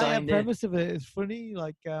get signed in. The entire premise of it is funny.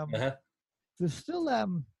 Like, there's still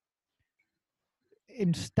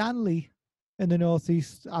in Stanley in the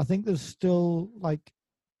Northeast, I think there's still like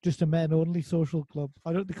just a men-only social club.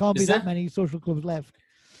 There can't be that many social clubs left.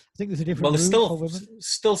 I think there's a different. Well, there's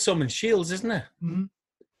still some in Shields, isn't there?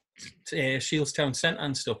 Mm-hmm. Shields Town Centre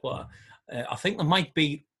and stuff. But I think there might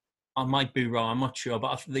be. I might be wrong, I'm not sure,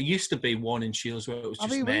 but there used to be one in Shields where it was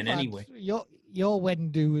just men anyway. Your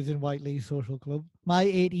wedding do was in Whiteley Social Club. My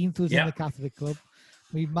 18th was in the Catholic Club.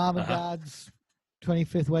 My mum and dad's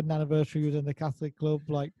 25th wedding anniversary was in the Catholic Club.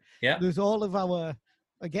 Like, there's all of our,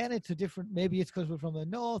 again, it's a different, maybe it's because we're from the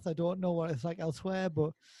north, I don't know what it's like elsewhere,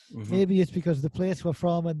 but maybe it's because the place we're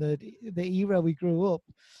from and the era we grew up,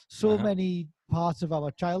 so many parts of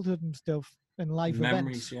our childhood and stuff, and life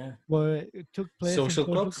memories, events where it took place social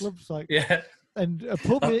in clubs. Like, and a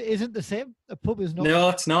pub isn't the same. A pub is not. No,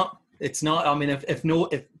 it's not. It's not. I mean, if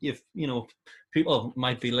you know, people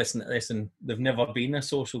might be listening to this and they've never been in a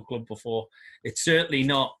social club before, it's certainly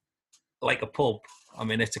not like a pub. I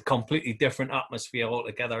mean, it's a completely different atmosphere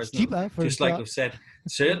altogether, isn't it? Just like we've said,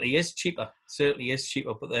 it certainly is cheaper.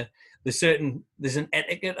 But there's an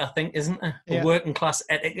etiquette, I think, isn't there? A working class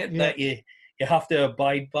etiquette that you have to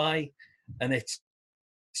abide by. And it's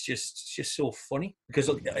just so funny because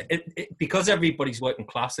because everybody's working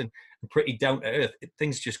class and pretty down to earth,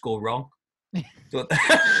 things just go wrong. And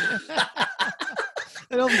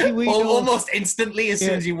obviously we almost instantly as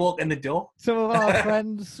soon as you walk in the door. Some of our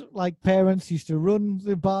friends, like parents, used to run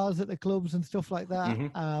the bars at the clubs and stuff like that.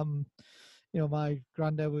 You know, my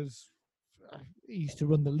granddad he used to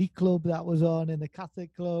run the League Club that was on in the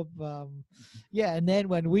Catholic Club. And then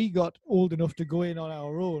when we got old enough to go in on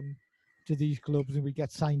our own to these clubs and we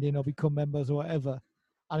get signed in or become members or whatever,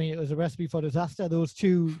 I mean, it was a recipe for disaster. Those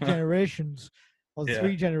two generations or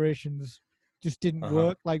three generations just didn't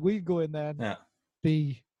work. Like, we'd go in there and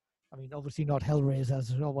be, I mean, obviously not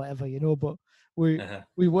Hellraisers or whatever, you know, but we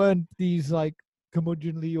weren't these like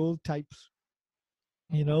curmudgeonly old types.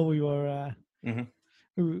 You know, we were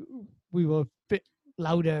we were a bit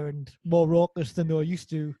louder and more raucous than they were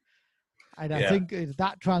used to. And I think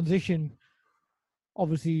that transition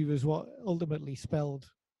obviously was what ultimately spelled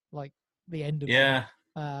like the end of it.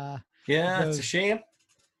 It's a shame.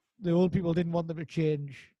 The old people didn't want them to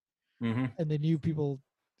change, and the new people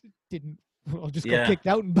didn't, or just got kicked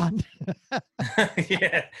out and banned.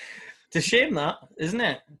 It's a shame that, isn't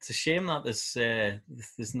it? It's a shame that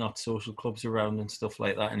there's not social clubs around and stuff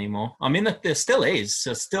like that anymore. I mean, there still is.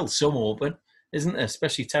 There's still some open, isn't there?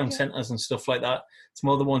 Especially town centres and stuff like that. It's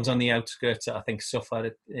more the ones on the outskirts that I think suffered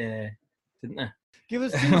it, didn't they? Give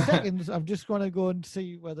us 2 seconds. I'm just going to go and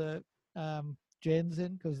see whether Jane's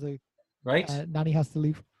in, because Nanny has to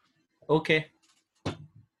leave. Okay.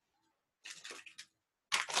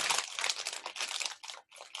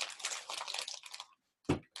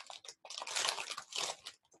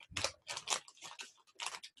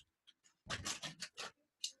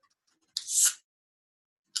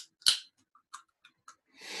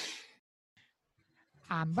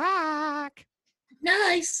 I'm back.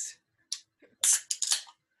 Nice.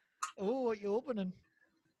 Oh, what you opening?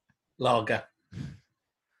 Lager.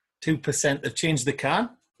 2%. They've changed the can.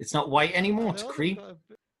 It's not white anymore. It's No, cream.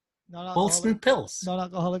 Non-alcoholic. Holston Pills.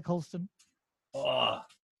 Non-alcoholic Holston. Oh.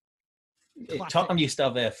 Classic. Tottenham used to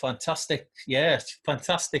have a fantastic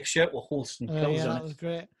shirt with Holston Pills Yeah, on that it. was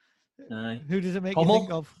great. Aye. Who does it make Hummel? you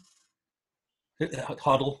think of?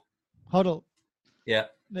 Huddle. Huddle. Yeah.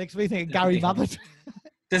 Makes me think of Gary Mabbott.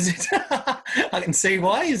 Does it? I can see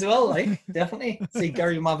why as well. Like, definitely see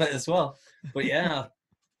Gary Mabbott as well. But yeah,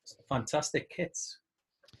 fantastic kits.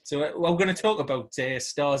 So we're going to talk about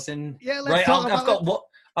stars in. Yeah, let's talk about it.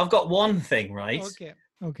 I've got one thing, right?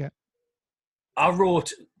 Okay. I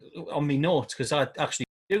wrote on my notes because I actually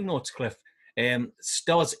do notes, Cliff.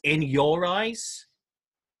 Stars in your eyes,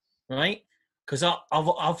 right? Because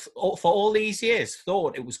I've for all these years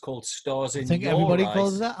thought it was called stars in your eyes. I think everybody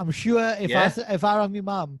calls that. I'm sure if I rang my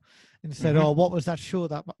mum and said, "Oh, what was that show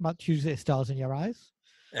that Matt Tuesday stars in your eyes?"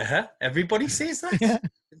 Everybody says that. Yeah.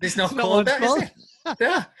 It's not called that, is it?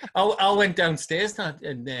 Yeah. I went downstairs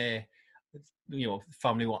and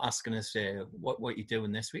family were asking us what you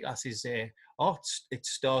doing this week. I says, it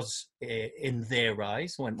stars in their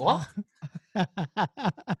eyes. I went, what?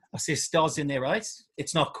 I says, stars in their eyes.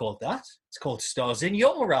 It's not called that. It's called stars in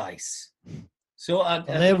your eyes. So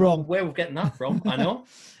they're wrong. Where we're getting that from? I know.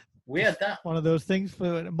 Weird that. One of those things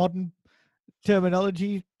for modern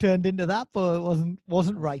terminology turned into that, but it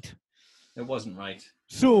wasn't right. It wasn't right.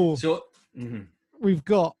 So mm-hmm. We've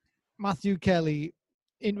got Matthew Kelly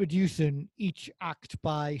introducing each act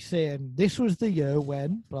by saying, "This was the year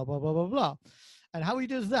when blah blah blah blah blah," and how he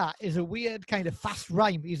does that is a weird kind of fast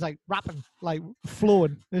rhyme. He's like rapping, like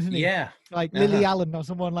flowing, isn't he? Yeah, like Lily Allen or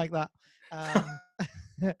someone like that.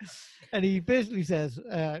 And he basically says,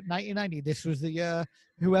 1990, this was the year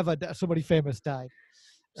somebody famous died.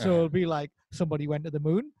 So it'll be like somebody went to the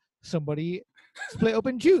moon, somebody split up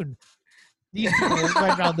in June. These people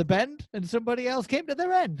went round the bend, and somebody else came to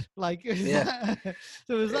their end. Like, so it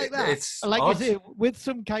was like that. It's like odd. you say, with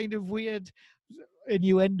some kind of weird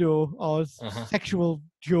innuendo or sexual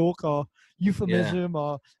joke or euphemism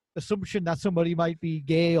or assumption that somebody might be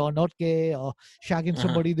gay or not gay or shagging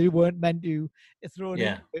somebody they weren't meant to. It's thrown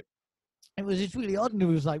into it. It was just really odd, and it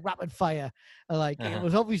was like rapid fire. Like it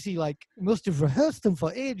was obviously like must have rehearsed them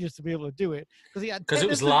for ages to be able to do it because it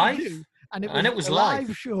was live. And it was a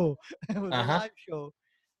live show. It was a live show.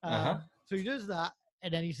 So he does that,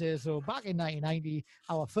 and then he says, "So back in 1990,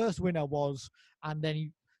 our first winner was," and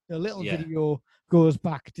then the little video goes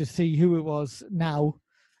back to see who it was now.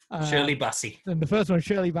 Shirley Bassey. And the first one,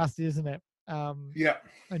 Shirley Bassey, isn't it? Yeah.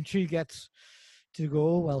 And she gets to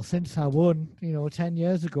go. Well, since I won, 10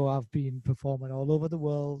 years ago, I've been performing all over the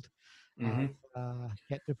world.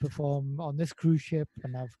 Get to perform on this cruise ship,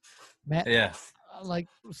 and I've met. Yeah. Like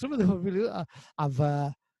some of them really,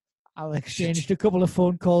 I've exchanged a couple of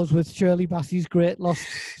phone calls with Shirley Bassey's great lost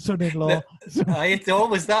son-in-law. It's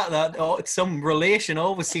always that some relation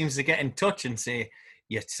always seems to get in touch and say,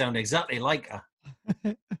 "You sound exactly like her."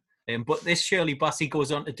 But this Shirley Bassey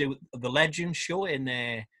goes on to do the Legends show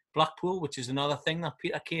in Blackpool, which is another thing that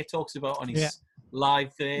Peter Kay talks about on his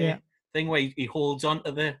live thing where he holds on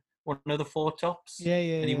to one of the four tops,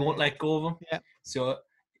 and he won't let go of them. Yeah. So.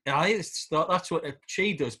 I thought that's what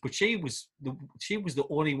she does, but she was the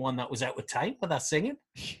only one that was out of time with that singing.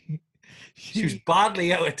 She was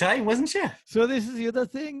badly out of time, wasn't she? So this is the other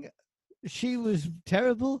thing. She was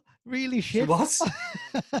terrible, really shit. She was.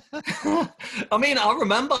 I mean, I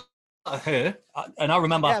remember her, and I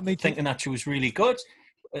remember thinking that she was really good.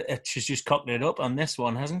 She's just cocked it up on this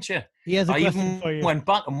one, hasn't she? I even went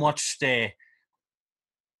back and watched.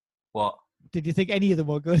 What? Did you think any of them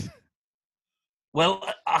were good? Well,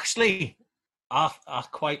 actually, I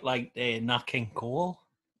quite liked Nat King Cole.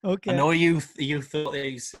 Okay. I know you thought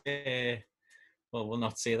he's. Well, we'll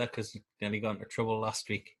not say that because he nearly got into trouble last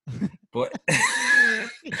week. But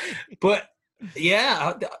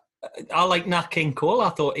yeah, I like Nat King Cole. I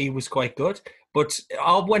thought he was quite good. But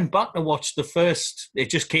I went back and watched the first. It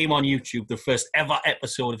just came on YouTube, the first ever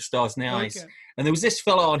episode of Stars in the Eyes, and there was this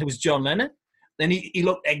fella on who was John Lennon. Then he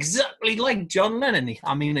looked exactly like John Lennon.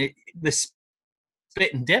 The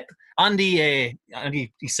spit and dip, and he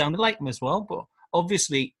sounded like him as well. But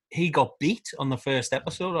obviously, he got beat on the first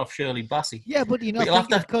episode of Shirley Bassey. Yeah, but you'll have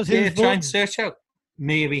to try and search out.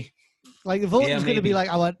 Maybe. Like the voting is going to be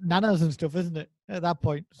like our nanas and stuff, isn't it? At that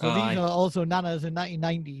point, so these are also nanas in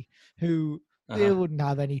 1990 who they wouldn't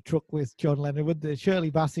have any truck with John Lennon, would they?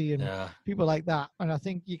 Shirley Bassey and people like that. And I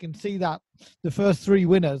think you can see that the first three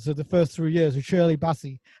winners of the first 3 years are Shirley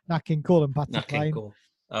Bassey, Nat King Cole, and Patsy Cline. Cole.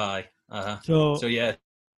 Aye. So yeah,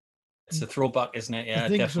 it's a throwback, isn't it? Yeah,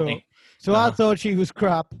 definitely. So I thought she was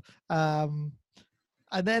crap. And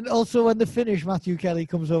then also when they finish, Matthew Kelly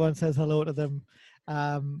comes over and says hello to them.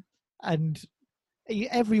 And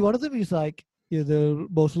every one of them is like, "You're the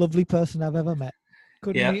most lovely person I've ever met.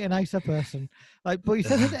 Couldn't meet a nicer person." Like, but he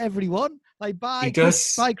says it to everyone. Like, by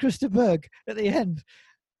Krista Berg at the end.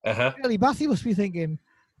 Shirley Bassey must be thinking,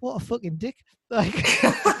 "What a fucking dick!" Like,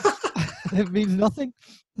 it means nothing.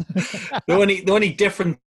 The only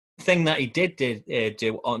different thing that he did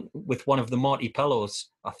do on with one of the Marty Pellos,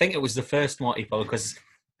 I think it was the first Marty Pello, because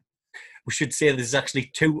we should say there's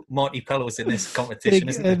actually 2 Marty Pellos in this competition,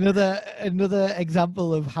 isn't there? Another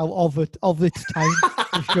example of how of its time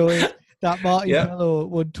to show it that Marty Pello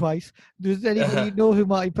won twice. Does anybody know who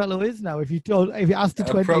Marty Pello is now? If you asked the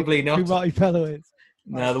 20 probably not. who Marty Pello is.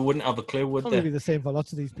 No, they wouldn't have a clue, would they? Probably be the same for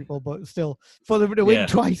lots of these people, but still, for them to win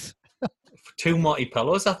twice. 2 Marty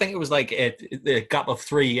Pellos. I think it was like the gap of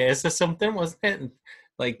 3 years or something, wasn't it?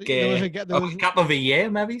 Like a gap of a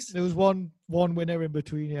year, maybe. There was one winner in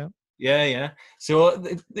between, yeah. Yeah. So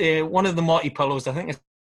one of the Marty Pellos, I think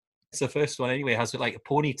it's the first one anyway, has like a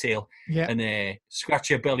ponytail. Yeah. And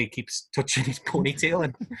Scratcher Billy keeps touching his ponytail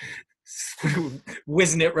and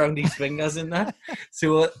whizzing it around his fingers and that.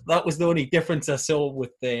 So that was the only difference I saw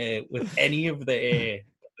with any of the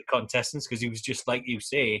contestants, because he was just, like you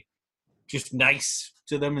say, just nice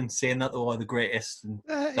to them and saying that they were the greatest and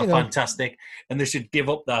they're fantastic and they should give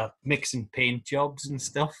up their mix and paint jobs and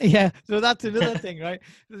stuff. Yeah, so that's another thing, right?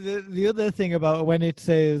 The other thing about when it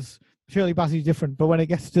says Shirley Bassey's different, but when it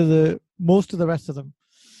gets to most of the rest of them,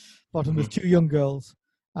 bottom there's 2 young girls.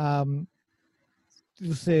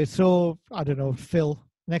 You say, so I don't know, Phil.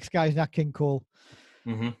 Next guy's Nat King Cole.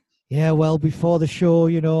 Mm-hmm. Yeah, well, before the show,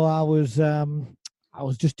 I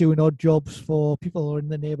was just doing odd jobs for people in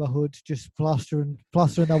the neighborhood, just plastering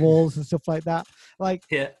their walls and stuff like that. Like,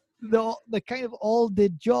 they kind of all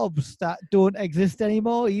did jobs that don't exist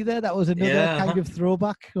anymore either. That was another kind of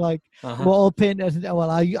throwback. Like, we're all painters. Well,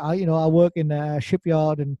 I work in a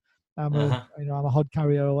shipyard and I'm a hod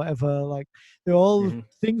carrier or whatever. Like, they're all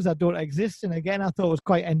things that don't exist. And again, I thought it was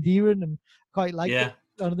quite endearing and quite like it.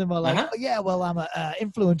 None of them are like, I'm an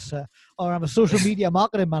influencer or I'm a social media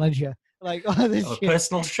marketing manager. Like, a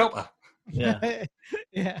personal shopper. Yeah.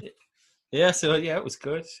 So it was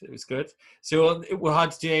good. So we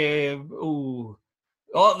had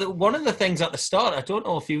one of the things at the start, I don't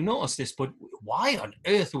know if you noticed this, but why on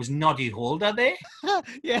earth was Noddy Holder there?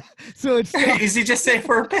 Yeah. So it's is he just there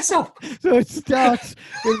for a piss up? So it starts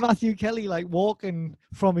with Matthew Kelly like walking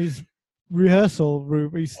from his rehearsal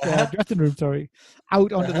room, his dressing room,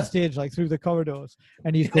 out onto the stage, like through the corridors,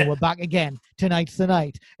 and he's going, "We're back again. Tonight's the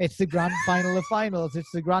night. It's the grand final of finals.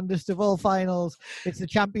 It's the grandest of all finals. It's the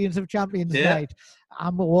champions of champions night."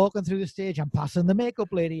 I'm walking through the stage. I'm passing the makeup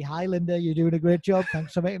lady. "Hi, Linda. You're doing a great job.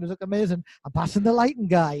 Thanks for making us look amazing." I'm passing the lighting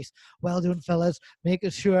guys. "Well done, fellas.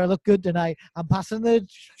 Making sure I look good tonight." I'm passing the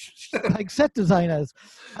set designers.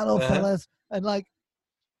 "Hello, fellas." And like,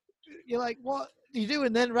 you're like, what? You do,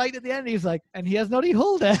 and then right at the end he's like, "And he has Noddy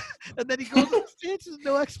Holder," and then he goes on stage. There's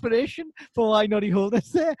no explanation for why Noddy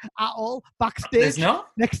Holder's there at all. Backstage, there's not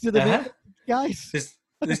next to the guys.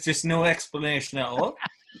 There's just no explanation at all.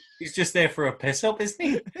 He's just there for a piss up,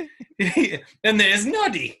 isn't he? And there's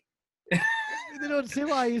Noddy. They don't say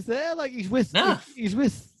why he's there. Like, he's with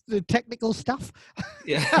the technical staff.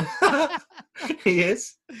 Yeah, he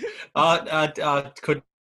is. I couldn't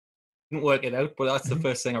work it out, but that's the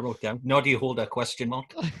first thing I wrote down. Noddy Holder ?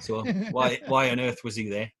 So why on earth was he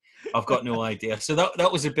there? I've got no idea. So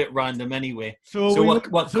that was a bit random anyway. So what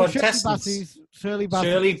contestants? Shirley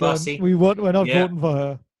Bassey. We're not voting for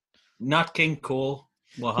her. Nat King Cole.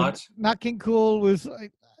 Nat King Cole was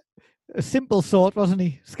like a simple sort, wasn't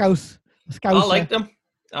he? Scouser. I liked him.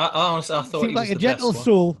 I thought he was like a the gentle best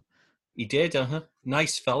soul. He did.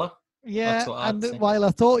 Nice fella. Yeah, and while I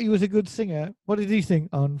thought he was a good singer, what did he sing?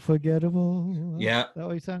 Unforgettable. Yeah. Is that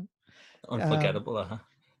what he sang? Unforgettable, I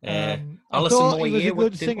thought he was a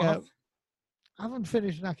good singer. I haven't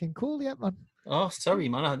finished Nat King Cole yet, man. Oh, sorry,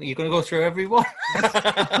 man. You're going to go through everyone?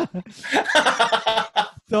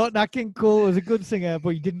 Thought Nat King Cole was a good singer,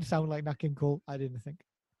 but he didn't sound like Nat King Cole, I didn't think.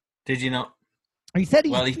 Did you not? He said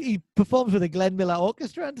he performs with the Glenn Miller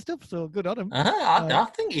Orchestra and stuff, so good on him. I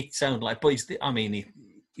think he'd sound like, but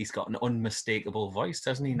he's got an unmistakable voice,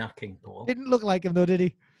 doesn't he, Nat King Cole? Didn't look like him though, did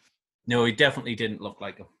he? No, he definitely didn't look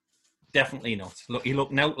like him. Definitely not. Look, he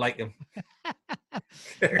looked out like him.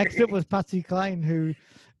 Next up was Patsy Cline, who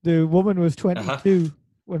the woman was 22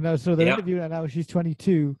 when I saw the interview, and now she's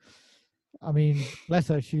 22. I mean, bless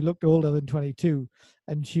her, she looked older than 22,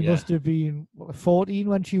 and she must have been 14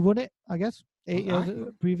 when she won it, I guess. 8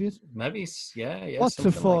 years previous. Maybe, yeah. What's a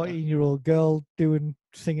 14-year-old girl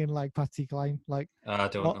singing like Patsy Cline? Like, I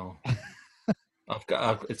don't know.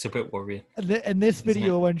 It's a bit worrying. And this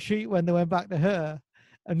video, when they went back to her,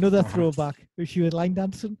 another throwback, she was line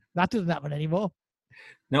dancing. That doesn't happen anymore.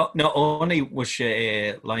 No, not only was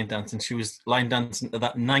she line dancing, she was line dancing to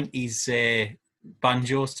that 90s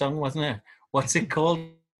banjo song, wasn't it? What's it called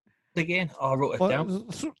again? Oh, I wrote it down.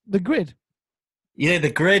 The Grid. Yeah,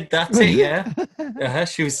 The Grid. That's it. Yeah.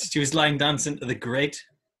 She was line dancing to The Grid.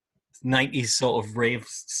 90s sort of rave.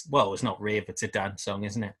 Well, it's not rave. It's a dance song,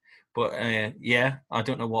 isn't it? But yeah, I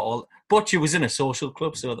don't know what all. But she was in a social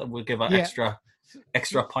club, so that we'll give her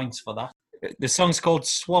extra points for that. The song's called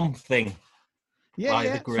Swamp Thing.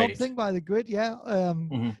 The Grid. Swamp Thing by The Grid. Yeah.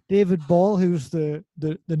 David Ball, who's the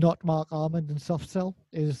not Mark Armand in Soft Cell,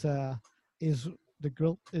 is the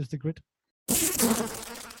Grid.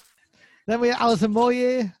 Then we have Alison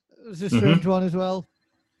Moyet. It was a strange one as well.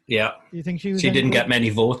 Yeah. You think she was? She didn't get many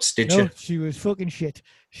votes, did she? No, she was fucking shit.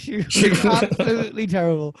 She was absolutely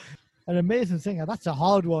terrible. An amazing singer. That's a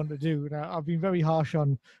hard one to do. Now, I've been very harsh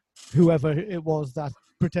on whoever it was that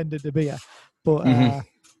pretended to be her, but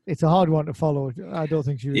it's a hard one to follow. I don't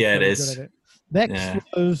think she was it is. good at it. Next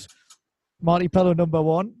was Marty Pellow, number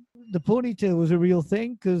 1. The ponytail was a real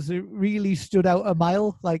thing because it really stood out a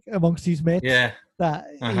mile, like amongst his mates. Yeah. That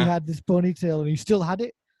he had this ponytail and he still had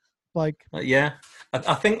it. Like,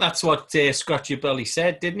 I think that's what Scratchy Belly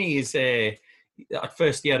said, didn't he? At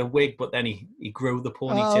first he had a wig, but then he grew the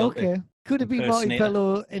ponytail. Oh, okay. Could have been Marty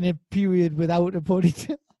Pellow in a period without a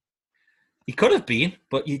ponytail. He could have been,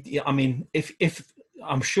 but I mean, if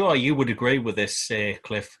I'm sure you would agree with this,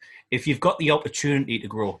 Cliff. If you've got the opportunity to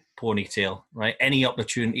grow ponytail, right? Any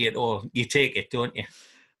opportunity at all, you take it, don't you?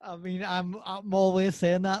 I mean, I'm always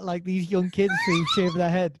saying that, like these young kids who shave their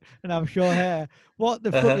head and have short hair. What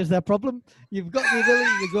the fuck is their problem? You've got the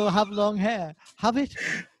ability to go have long hair. Have it.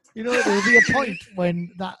 You know, there'll be a point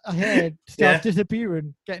when that hair starts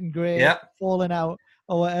disappearing, getting grey, falling out,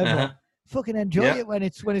 or whatever. Fucking enjoy it when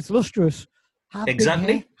it's lustrous. Have big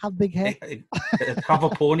hair. Have big hair. Have a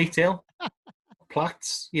ponytail.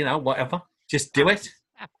 Plaits, whatever. Just do it.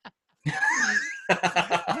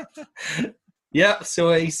 Yeah,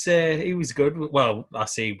 so he was good. Well, I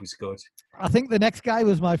say he was good. I think the next guy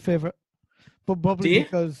was my favourite. But probably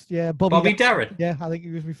because, Bobby Darin. Yeah, I think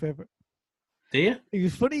he was my favourite. Do you? He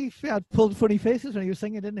was funny. He had pulled funny faces when he was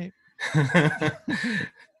singing, didn't he?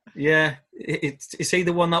 Yeah. Is he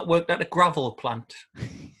the one that worked at a gravel plant?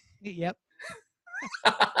 Yep.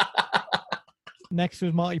 Next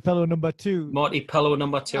was Marty Pellow, number 2. Marty Pellow,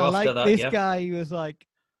 number 2 after that, this guy, he was like,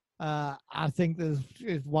 I think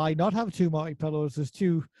why not have 2 Marty Pellows? There's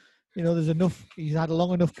 2, there's enough. He's had a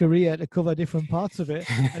long enough career to cover different parts of it.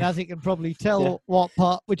 And as he can probably tell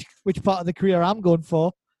which part of the career I'm going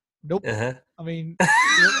for. Nope. I mean,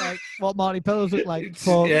 like what Marty Pellows looked like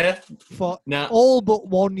for all but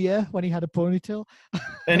 1 year when he had a ponytail.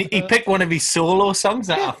 And he picked one of his solo songs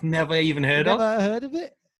that I've never even heard of. Never heard of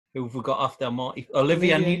it? Who we got after Marty?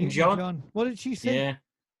 Olivia Newton-John. What did she sing? Yeah.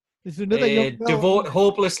 There's another young girl.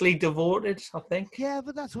 Hopelessly Devoted, I think. Yeah,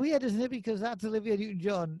 but that's weird, isn't it? Because that's Olivia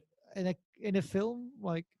Newton-John in a film.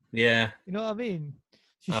 Like, yeah. You know what I mean?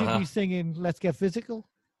 She should be singing Let's Get Physical.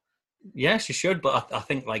 Yeah, she should, but I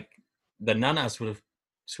think like the nanas would have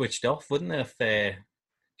switched off, wouldn't they, if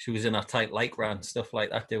she was in a tight lycra and stuff like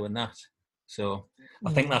that doing that. So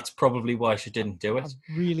I think that's probably why she didn't do it.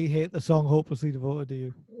 I really hate the song Hopelessly Devoted to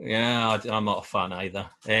You. Yeah, I'm not a fan either.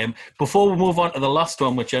 Before we move on to the last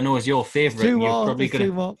one, which I know is your favourite, two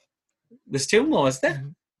more. There's 2 more, is there? Mm-hmm.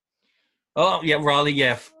 Oh, yeah, Raleigh,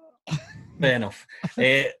 yeah. Fair enough.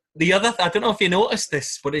 The other, I don't know if you noticed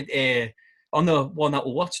this, but on the one that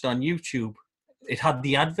we watched on YouTube, it had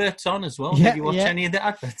the adverts on as well. Did you watch any of the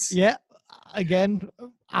adverts? Yeah. Again,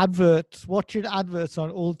 watching adverts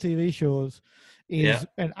on old TV shows is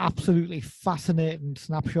an absolutely fascinating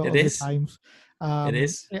snapshot of the times. It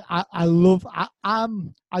is. I love. I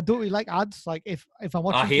don't really like ads. Like if I'm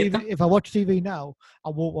watching TV, if I watch TV now, I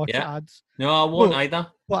won't watch ads. No, I won't either.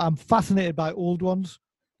 But I'm fascinated by old ones.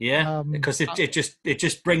 Yeah, because it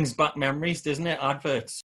just brings back memories, doesn't it?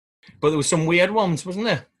 Adverts. But there were some weird ones, wasn't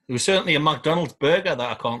there? There was certainly a McDonald's burger that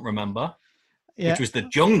I can't remember, which was the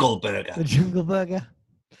Jungle Burger. The Jungle Burger.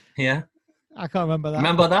 Yeah. I can't remember that.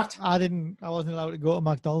 Remember that? I wasn't allowed to go to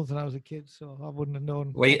McDonald's when I was a kid, so I wouldn't have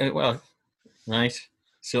known. Wait, well, right.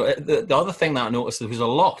 So the other thing that I noticed, there was a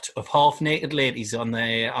lot of half-naked ladies on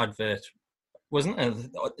the advert, wasn't there?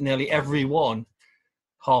 Nearly every one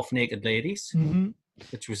half-naked ladies,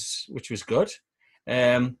 which was good.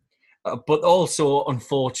 But also,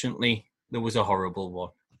 unfortunately, there was a horrible one.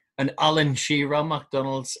 An Alan Shearer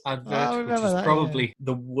McDonald's advert, which was probably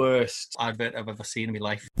the worst advert I've ever seen in my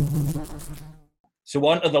life. So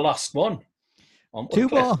on to the last one. Two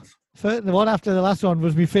more. The one after the last one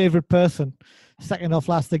was my favourite person. Second off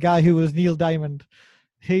last, the guy who was Neil Diamond.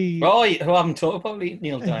 I haven't talked about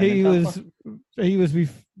Neil Diamond. He was my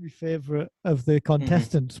favourite of the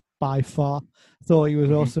contestants by far. Thought he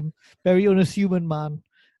was awesome. Very unassuming man.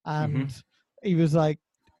 And he was like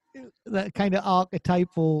that kind of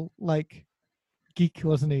archetypal like geek,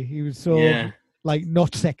 wasn't he? He was so like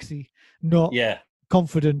not sexy, not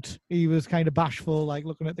confident. He was kind of bashful, like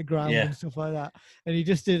looking at the ground and stuff like that. And he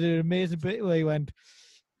just did an amazing bit where he went,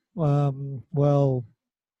 well,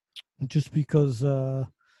 just because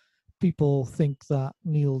people think that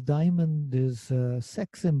Neil Diamond is a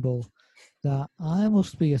sex symbol, that I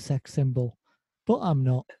must be a sex symbol, but I'm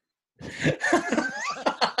not.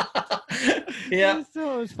 Yeah,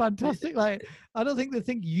 so it was fantastic. Like, I don't think they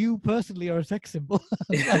think you personally are a sex symbol.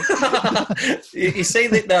 You say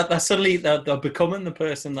that suddenly they're becoming the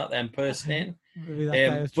person that they're impersonating.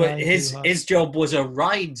 But his job was a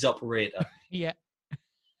rides operator. Yeah.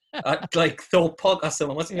 At like Thorpe Park or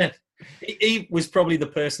something, wasn't it? He was probably the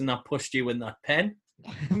person that pushed you in that pen.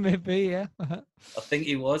 Maybe, yeah. I think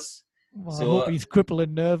he was. Well, so, I hope his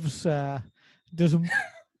crippling nerves does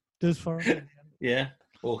for him. Yeah.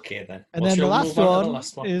 Okay then. And then the last one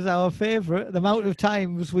is our favourite. The amount of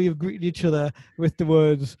times we have greeted each other with the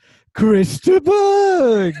words Christa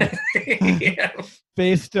Berg,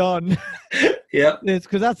 based on this,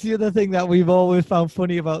 because that's the other thing that we've always found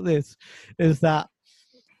funny about this, is that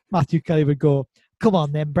Matthew Kelly would go, "Come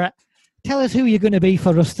on then, Brett, tell us who you're going to be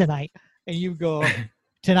for us tonight," and you go,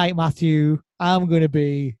 "Tonight, Matthew, I'm going to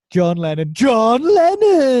be John Lennon." John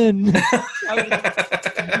Lennon.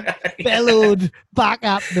 Bellowed back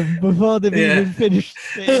at them before they've even finished.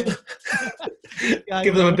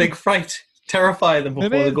 Give them a big fright, terrify them before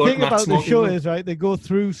they go to The thing about the show is, right, they go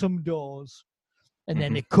through some doors and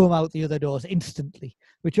then they come out the other doors instantly,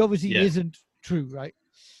 which obviously isn't true, right?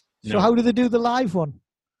 So how do they do the live one?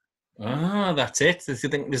 Ah, that's it. I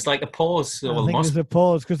think there's like a pause. So I think there's a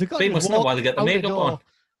pause because they must know why they get the makeup on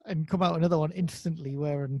and come out another one instantly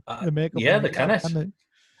wearing the makeup. Yeah, they can it.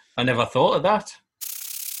 I never thought of that.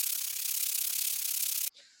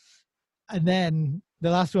 And then the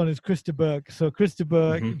last one is Christa Berg. So Christa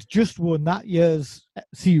Berg just won that year's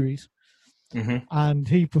series. And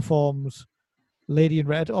he performs Lady in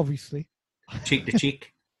Red, obviously. Cheek to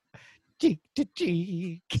cheek. Cheek to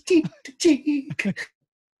cheek. Cheek to cheek.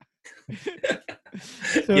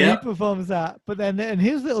 So he performs that. But then in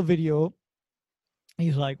his little video,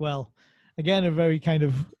 he's like, well, again, a very kind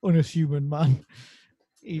of unassuming man.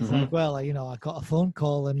 He's like, well, I got a phone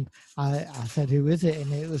call and I said, who is it?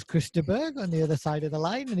 And it was Christa Berg on the other side of the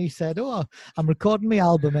line. And he said, oh, I'm recording my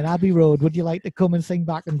album in Abbey Road. Would you like to come and sing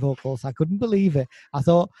backing vocals? I couldn't believe it. I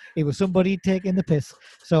thought it was somebody taking the piss.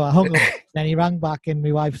 So I hung up. Then he rang back and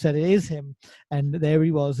my wife said, it is him. And there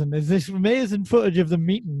he was. And there's this amazing footage of them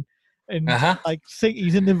meeting. And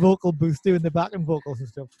he's in the vocal booth doing the backing vocals and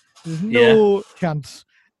stuff. There's no chance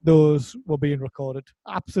those were being recorded.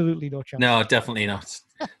 Absolutely no chance. No, definitely not.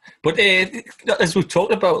 But as we've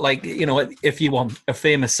talked about, like, if you want a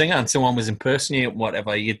famous singer and someone was impersonating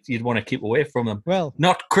whatever, you'd want to keep away from them. Well,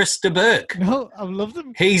 not Christa Berg. No, I love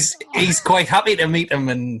them. He's quite happy to meet him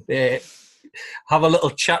and have a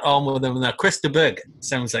little chat on with him. Now, Christa Berg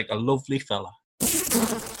sounds like a lovely fella.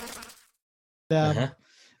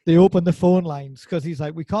 They open the phone lines because he's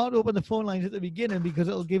like, we for the phone lines at the beginning because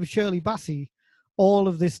it'll give Shirley Bassey all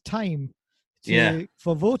of this time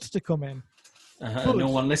for votes to come in. No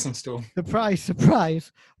one listens to him.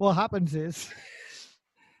 Surprise. What happens is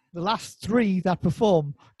the last three that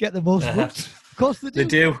perform get the most votes. Of course they do. They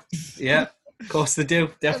do. Yeah, of course they do.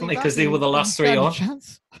 Definitely, because they were the last three on.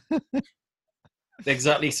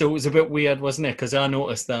 Exactly. So it was a bit weird, wasn't it? Because I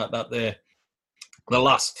noticed that the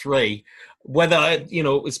last three, whether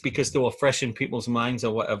it was because they were fresh in people's minds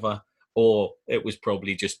or whatever, or it was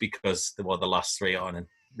probably just because they were the last three on and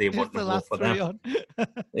they wanted to vote for them.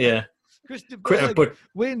 Yeah. Christa Berg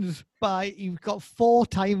wins he got 4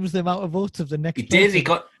 times the amount of votes of the next person. He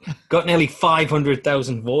got nearly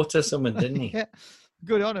 500,000 votes or something, didn't he? Yeah.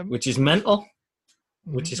 Good on him. Which is mental.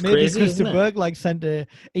 Which is Maybe crazy. Christa Berg sent an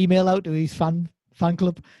email out to his fan fan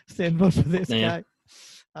club staying vote for this guy.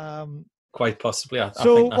 Quite possibly. I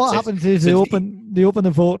so think that's what happens is they open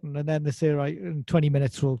the voting, and then they say, right, in 20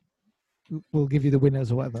 minutes we'll give you the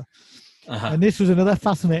winners or whatever. And this was another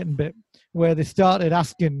fascinating bit where they started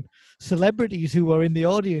asking celebrities who were in the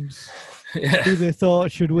audience who they thought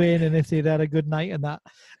should win and if they'd had a good night and that.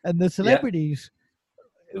 And the celebrities,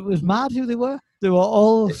 it was mad who they were. They were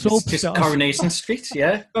all soap just stars. Coronation Street,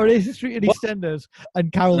 yeah. Coronation Street and EastEnders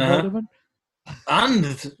and Carol Vorderman.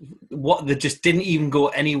 And what, they just didn't even go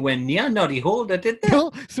anywhere near Noddy Holder, did they?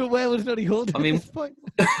 No, so where was Noddy Holder at this point?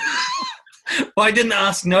 Why didn't they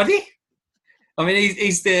ask Noddy? I mean,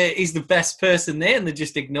 he's the best person there, and they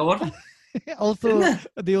just ignored him. Also,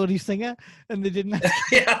 the only singer, and they didn't.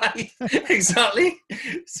 Yeah, exactly.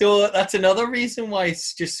 So that's another reason why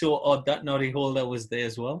it's just so odd that Noddy Holder was there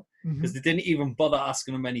as well, because they didn't even bother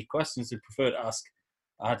asking him any questions. They preferred to ask,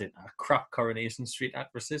 I don't know, crap Coronation Street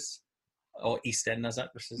actresses or EastEnders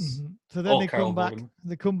actresses. So then they come back.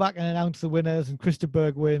 They come back and announce the winners, and Krista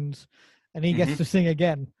Berg wins, and he gets to sing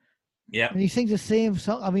again. Yeah, and he sings the same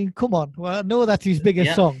song. I mean, come on. Well, I know that's his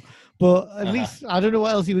biggest song, but at least I don't know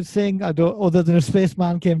what else he would sing. Other than A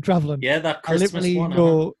Spaceman Came Traveling. Yeah, that Christmas one. I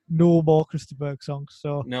literally no more Krista Berg songs.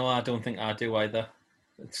 So no, I don't think I do either.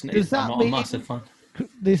 I'm not a massive fan.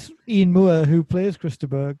 This Ian Moore who plays Krista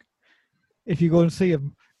Berg, if you go and see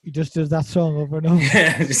him, he just does that song over and over.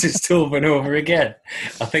 Yeah, just over and over again.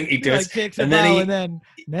 I think he does. Takes and then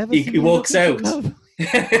he walks out.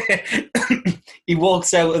 He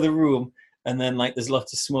walks out of the room, and then there's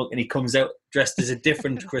lots of smoke, and he comes out dressed as a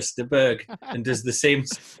different Krista Berg and does the same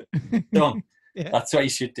song. That's what you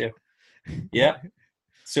should do. Yeah.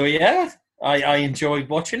 So I enjoyed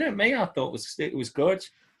watching it. I thought it was good.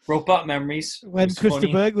 Brought back memories. When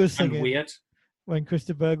Krista Berg was singing, weird. When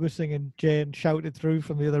Krista Berg was singing, Jane shouted through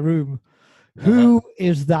from the other room, "Who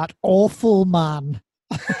is that awful man?"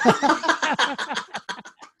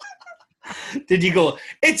 Did you go,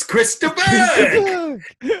 "It's Krista Berg"?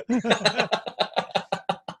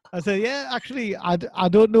 I said, yeah, actually, I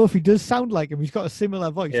don't know if he does sound like him. He's got a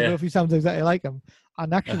similar voice. I don't know if he sounds exactly like him.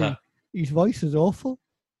 And actually, his voice is awful.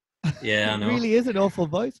 Yeah, I know. It really is an awful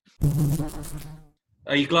voice.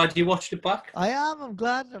 Are you glad you watched it back? I am. I'm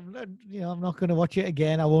glad. I'm not going to watch it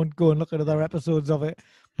again. I won't go and look at other episodes of it.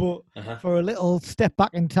 But for a little step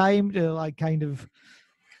back in time to kind of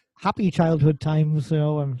happy childhood times,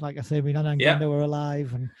 and like I say, my Nana and Granda were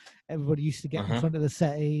alive, and everybody used to get in front of the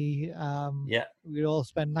settee. We'd all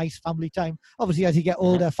spend nice family time. Obviously, as you get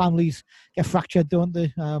older, families get fractured, don't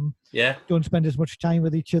they? Don't spend as much time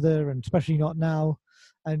with each other, and especially not now.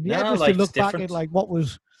 And just to look back at what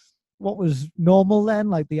was normal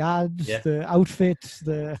then, like the ads, the outfits,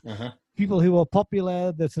 the people who were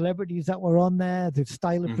popular, the celebrities that were on there, the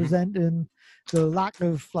style of presenting, the lack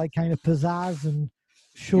of kind of pizzazz and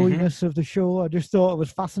showiness of the show. I just thought it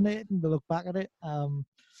was fascinating to look back at it.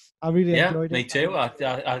 I really enjoyed it. Me too. I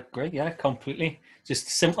agree. Yeah, completely. Just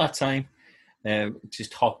a simpler time.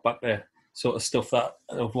 Just hop back to sort of stuff that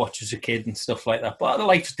I've watched as a kid and stuff like that. But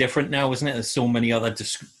life's different now, isn't it? There's so many other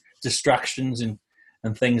distractions and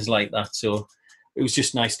things like that. So it was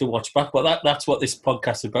just nice to watch back. But that's what this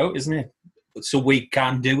podcast's about, isn't it? So we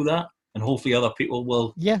can do that, and hopefully other people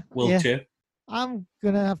will too. I'm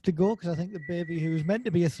going to have to go because I think the baby who's meant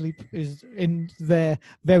to be asleep is in there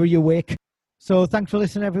very awake. So thanks for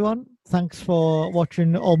listening, everyone. Thanks for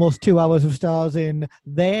watching almost 2 hours of stars in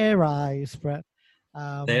their eyes, Brett.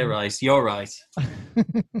 Their eyes, your eyes.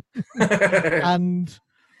 And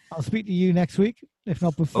I'll speak to you next week, if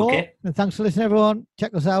not before. Okay. And thanks for listening, everyone.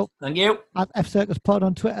 Check us out. Thank you. At F Circus Pod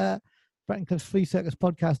on Twitter, Brett and Cliff's Free Circus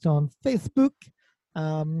Podcast on Facebook.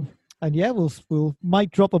 And we'll might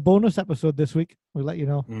drop a bonus episode this week. We'll let you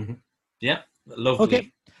know. Yeah, lovely.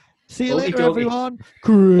 Okay. See you later, everyone.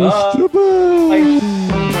 Krista Berg.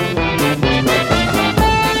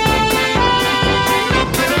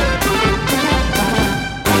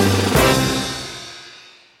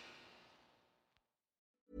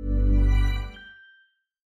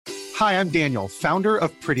 Hi, I'm Daniel, founder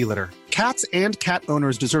of Pretty Litter. Cats and cat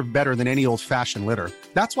owners deserve better than any old-fashioned litter.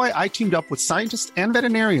 That's why I teamed up with scientists and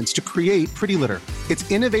veterinarians to create Pretty Litter. Its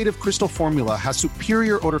innovative crystal formula has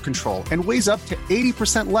superior odor control and weighs up to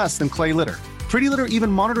 80% less than clay litter. Pretty Litter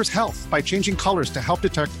even monitors health by changing colors to help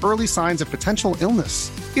detect early signs of potential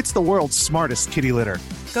illness. It's the world's smartest kitty litter.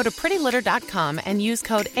 Go to prettylitter.com and use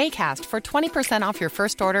code ACAST for 20% off your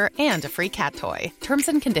first order and a free cat toy. Terms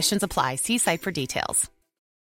and conditions apply. See site for details.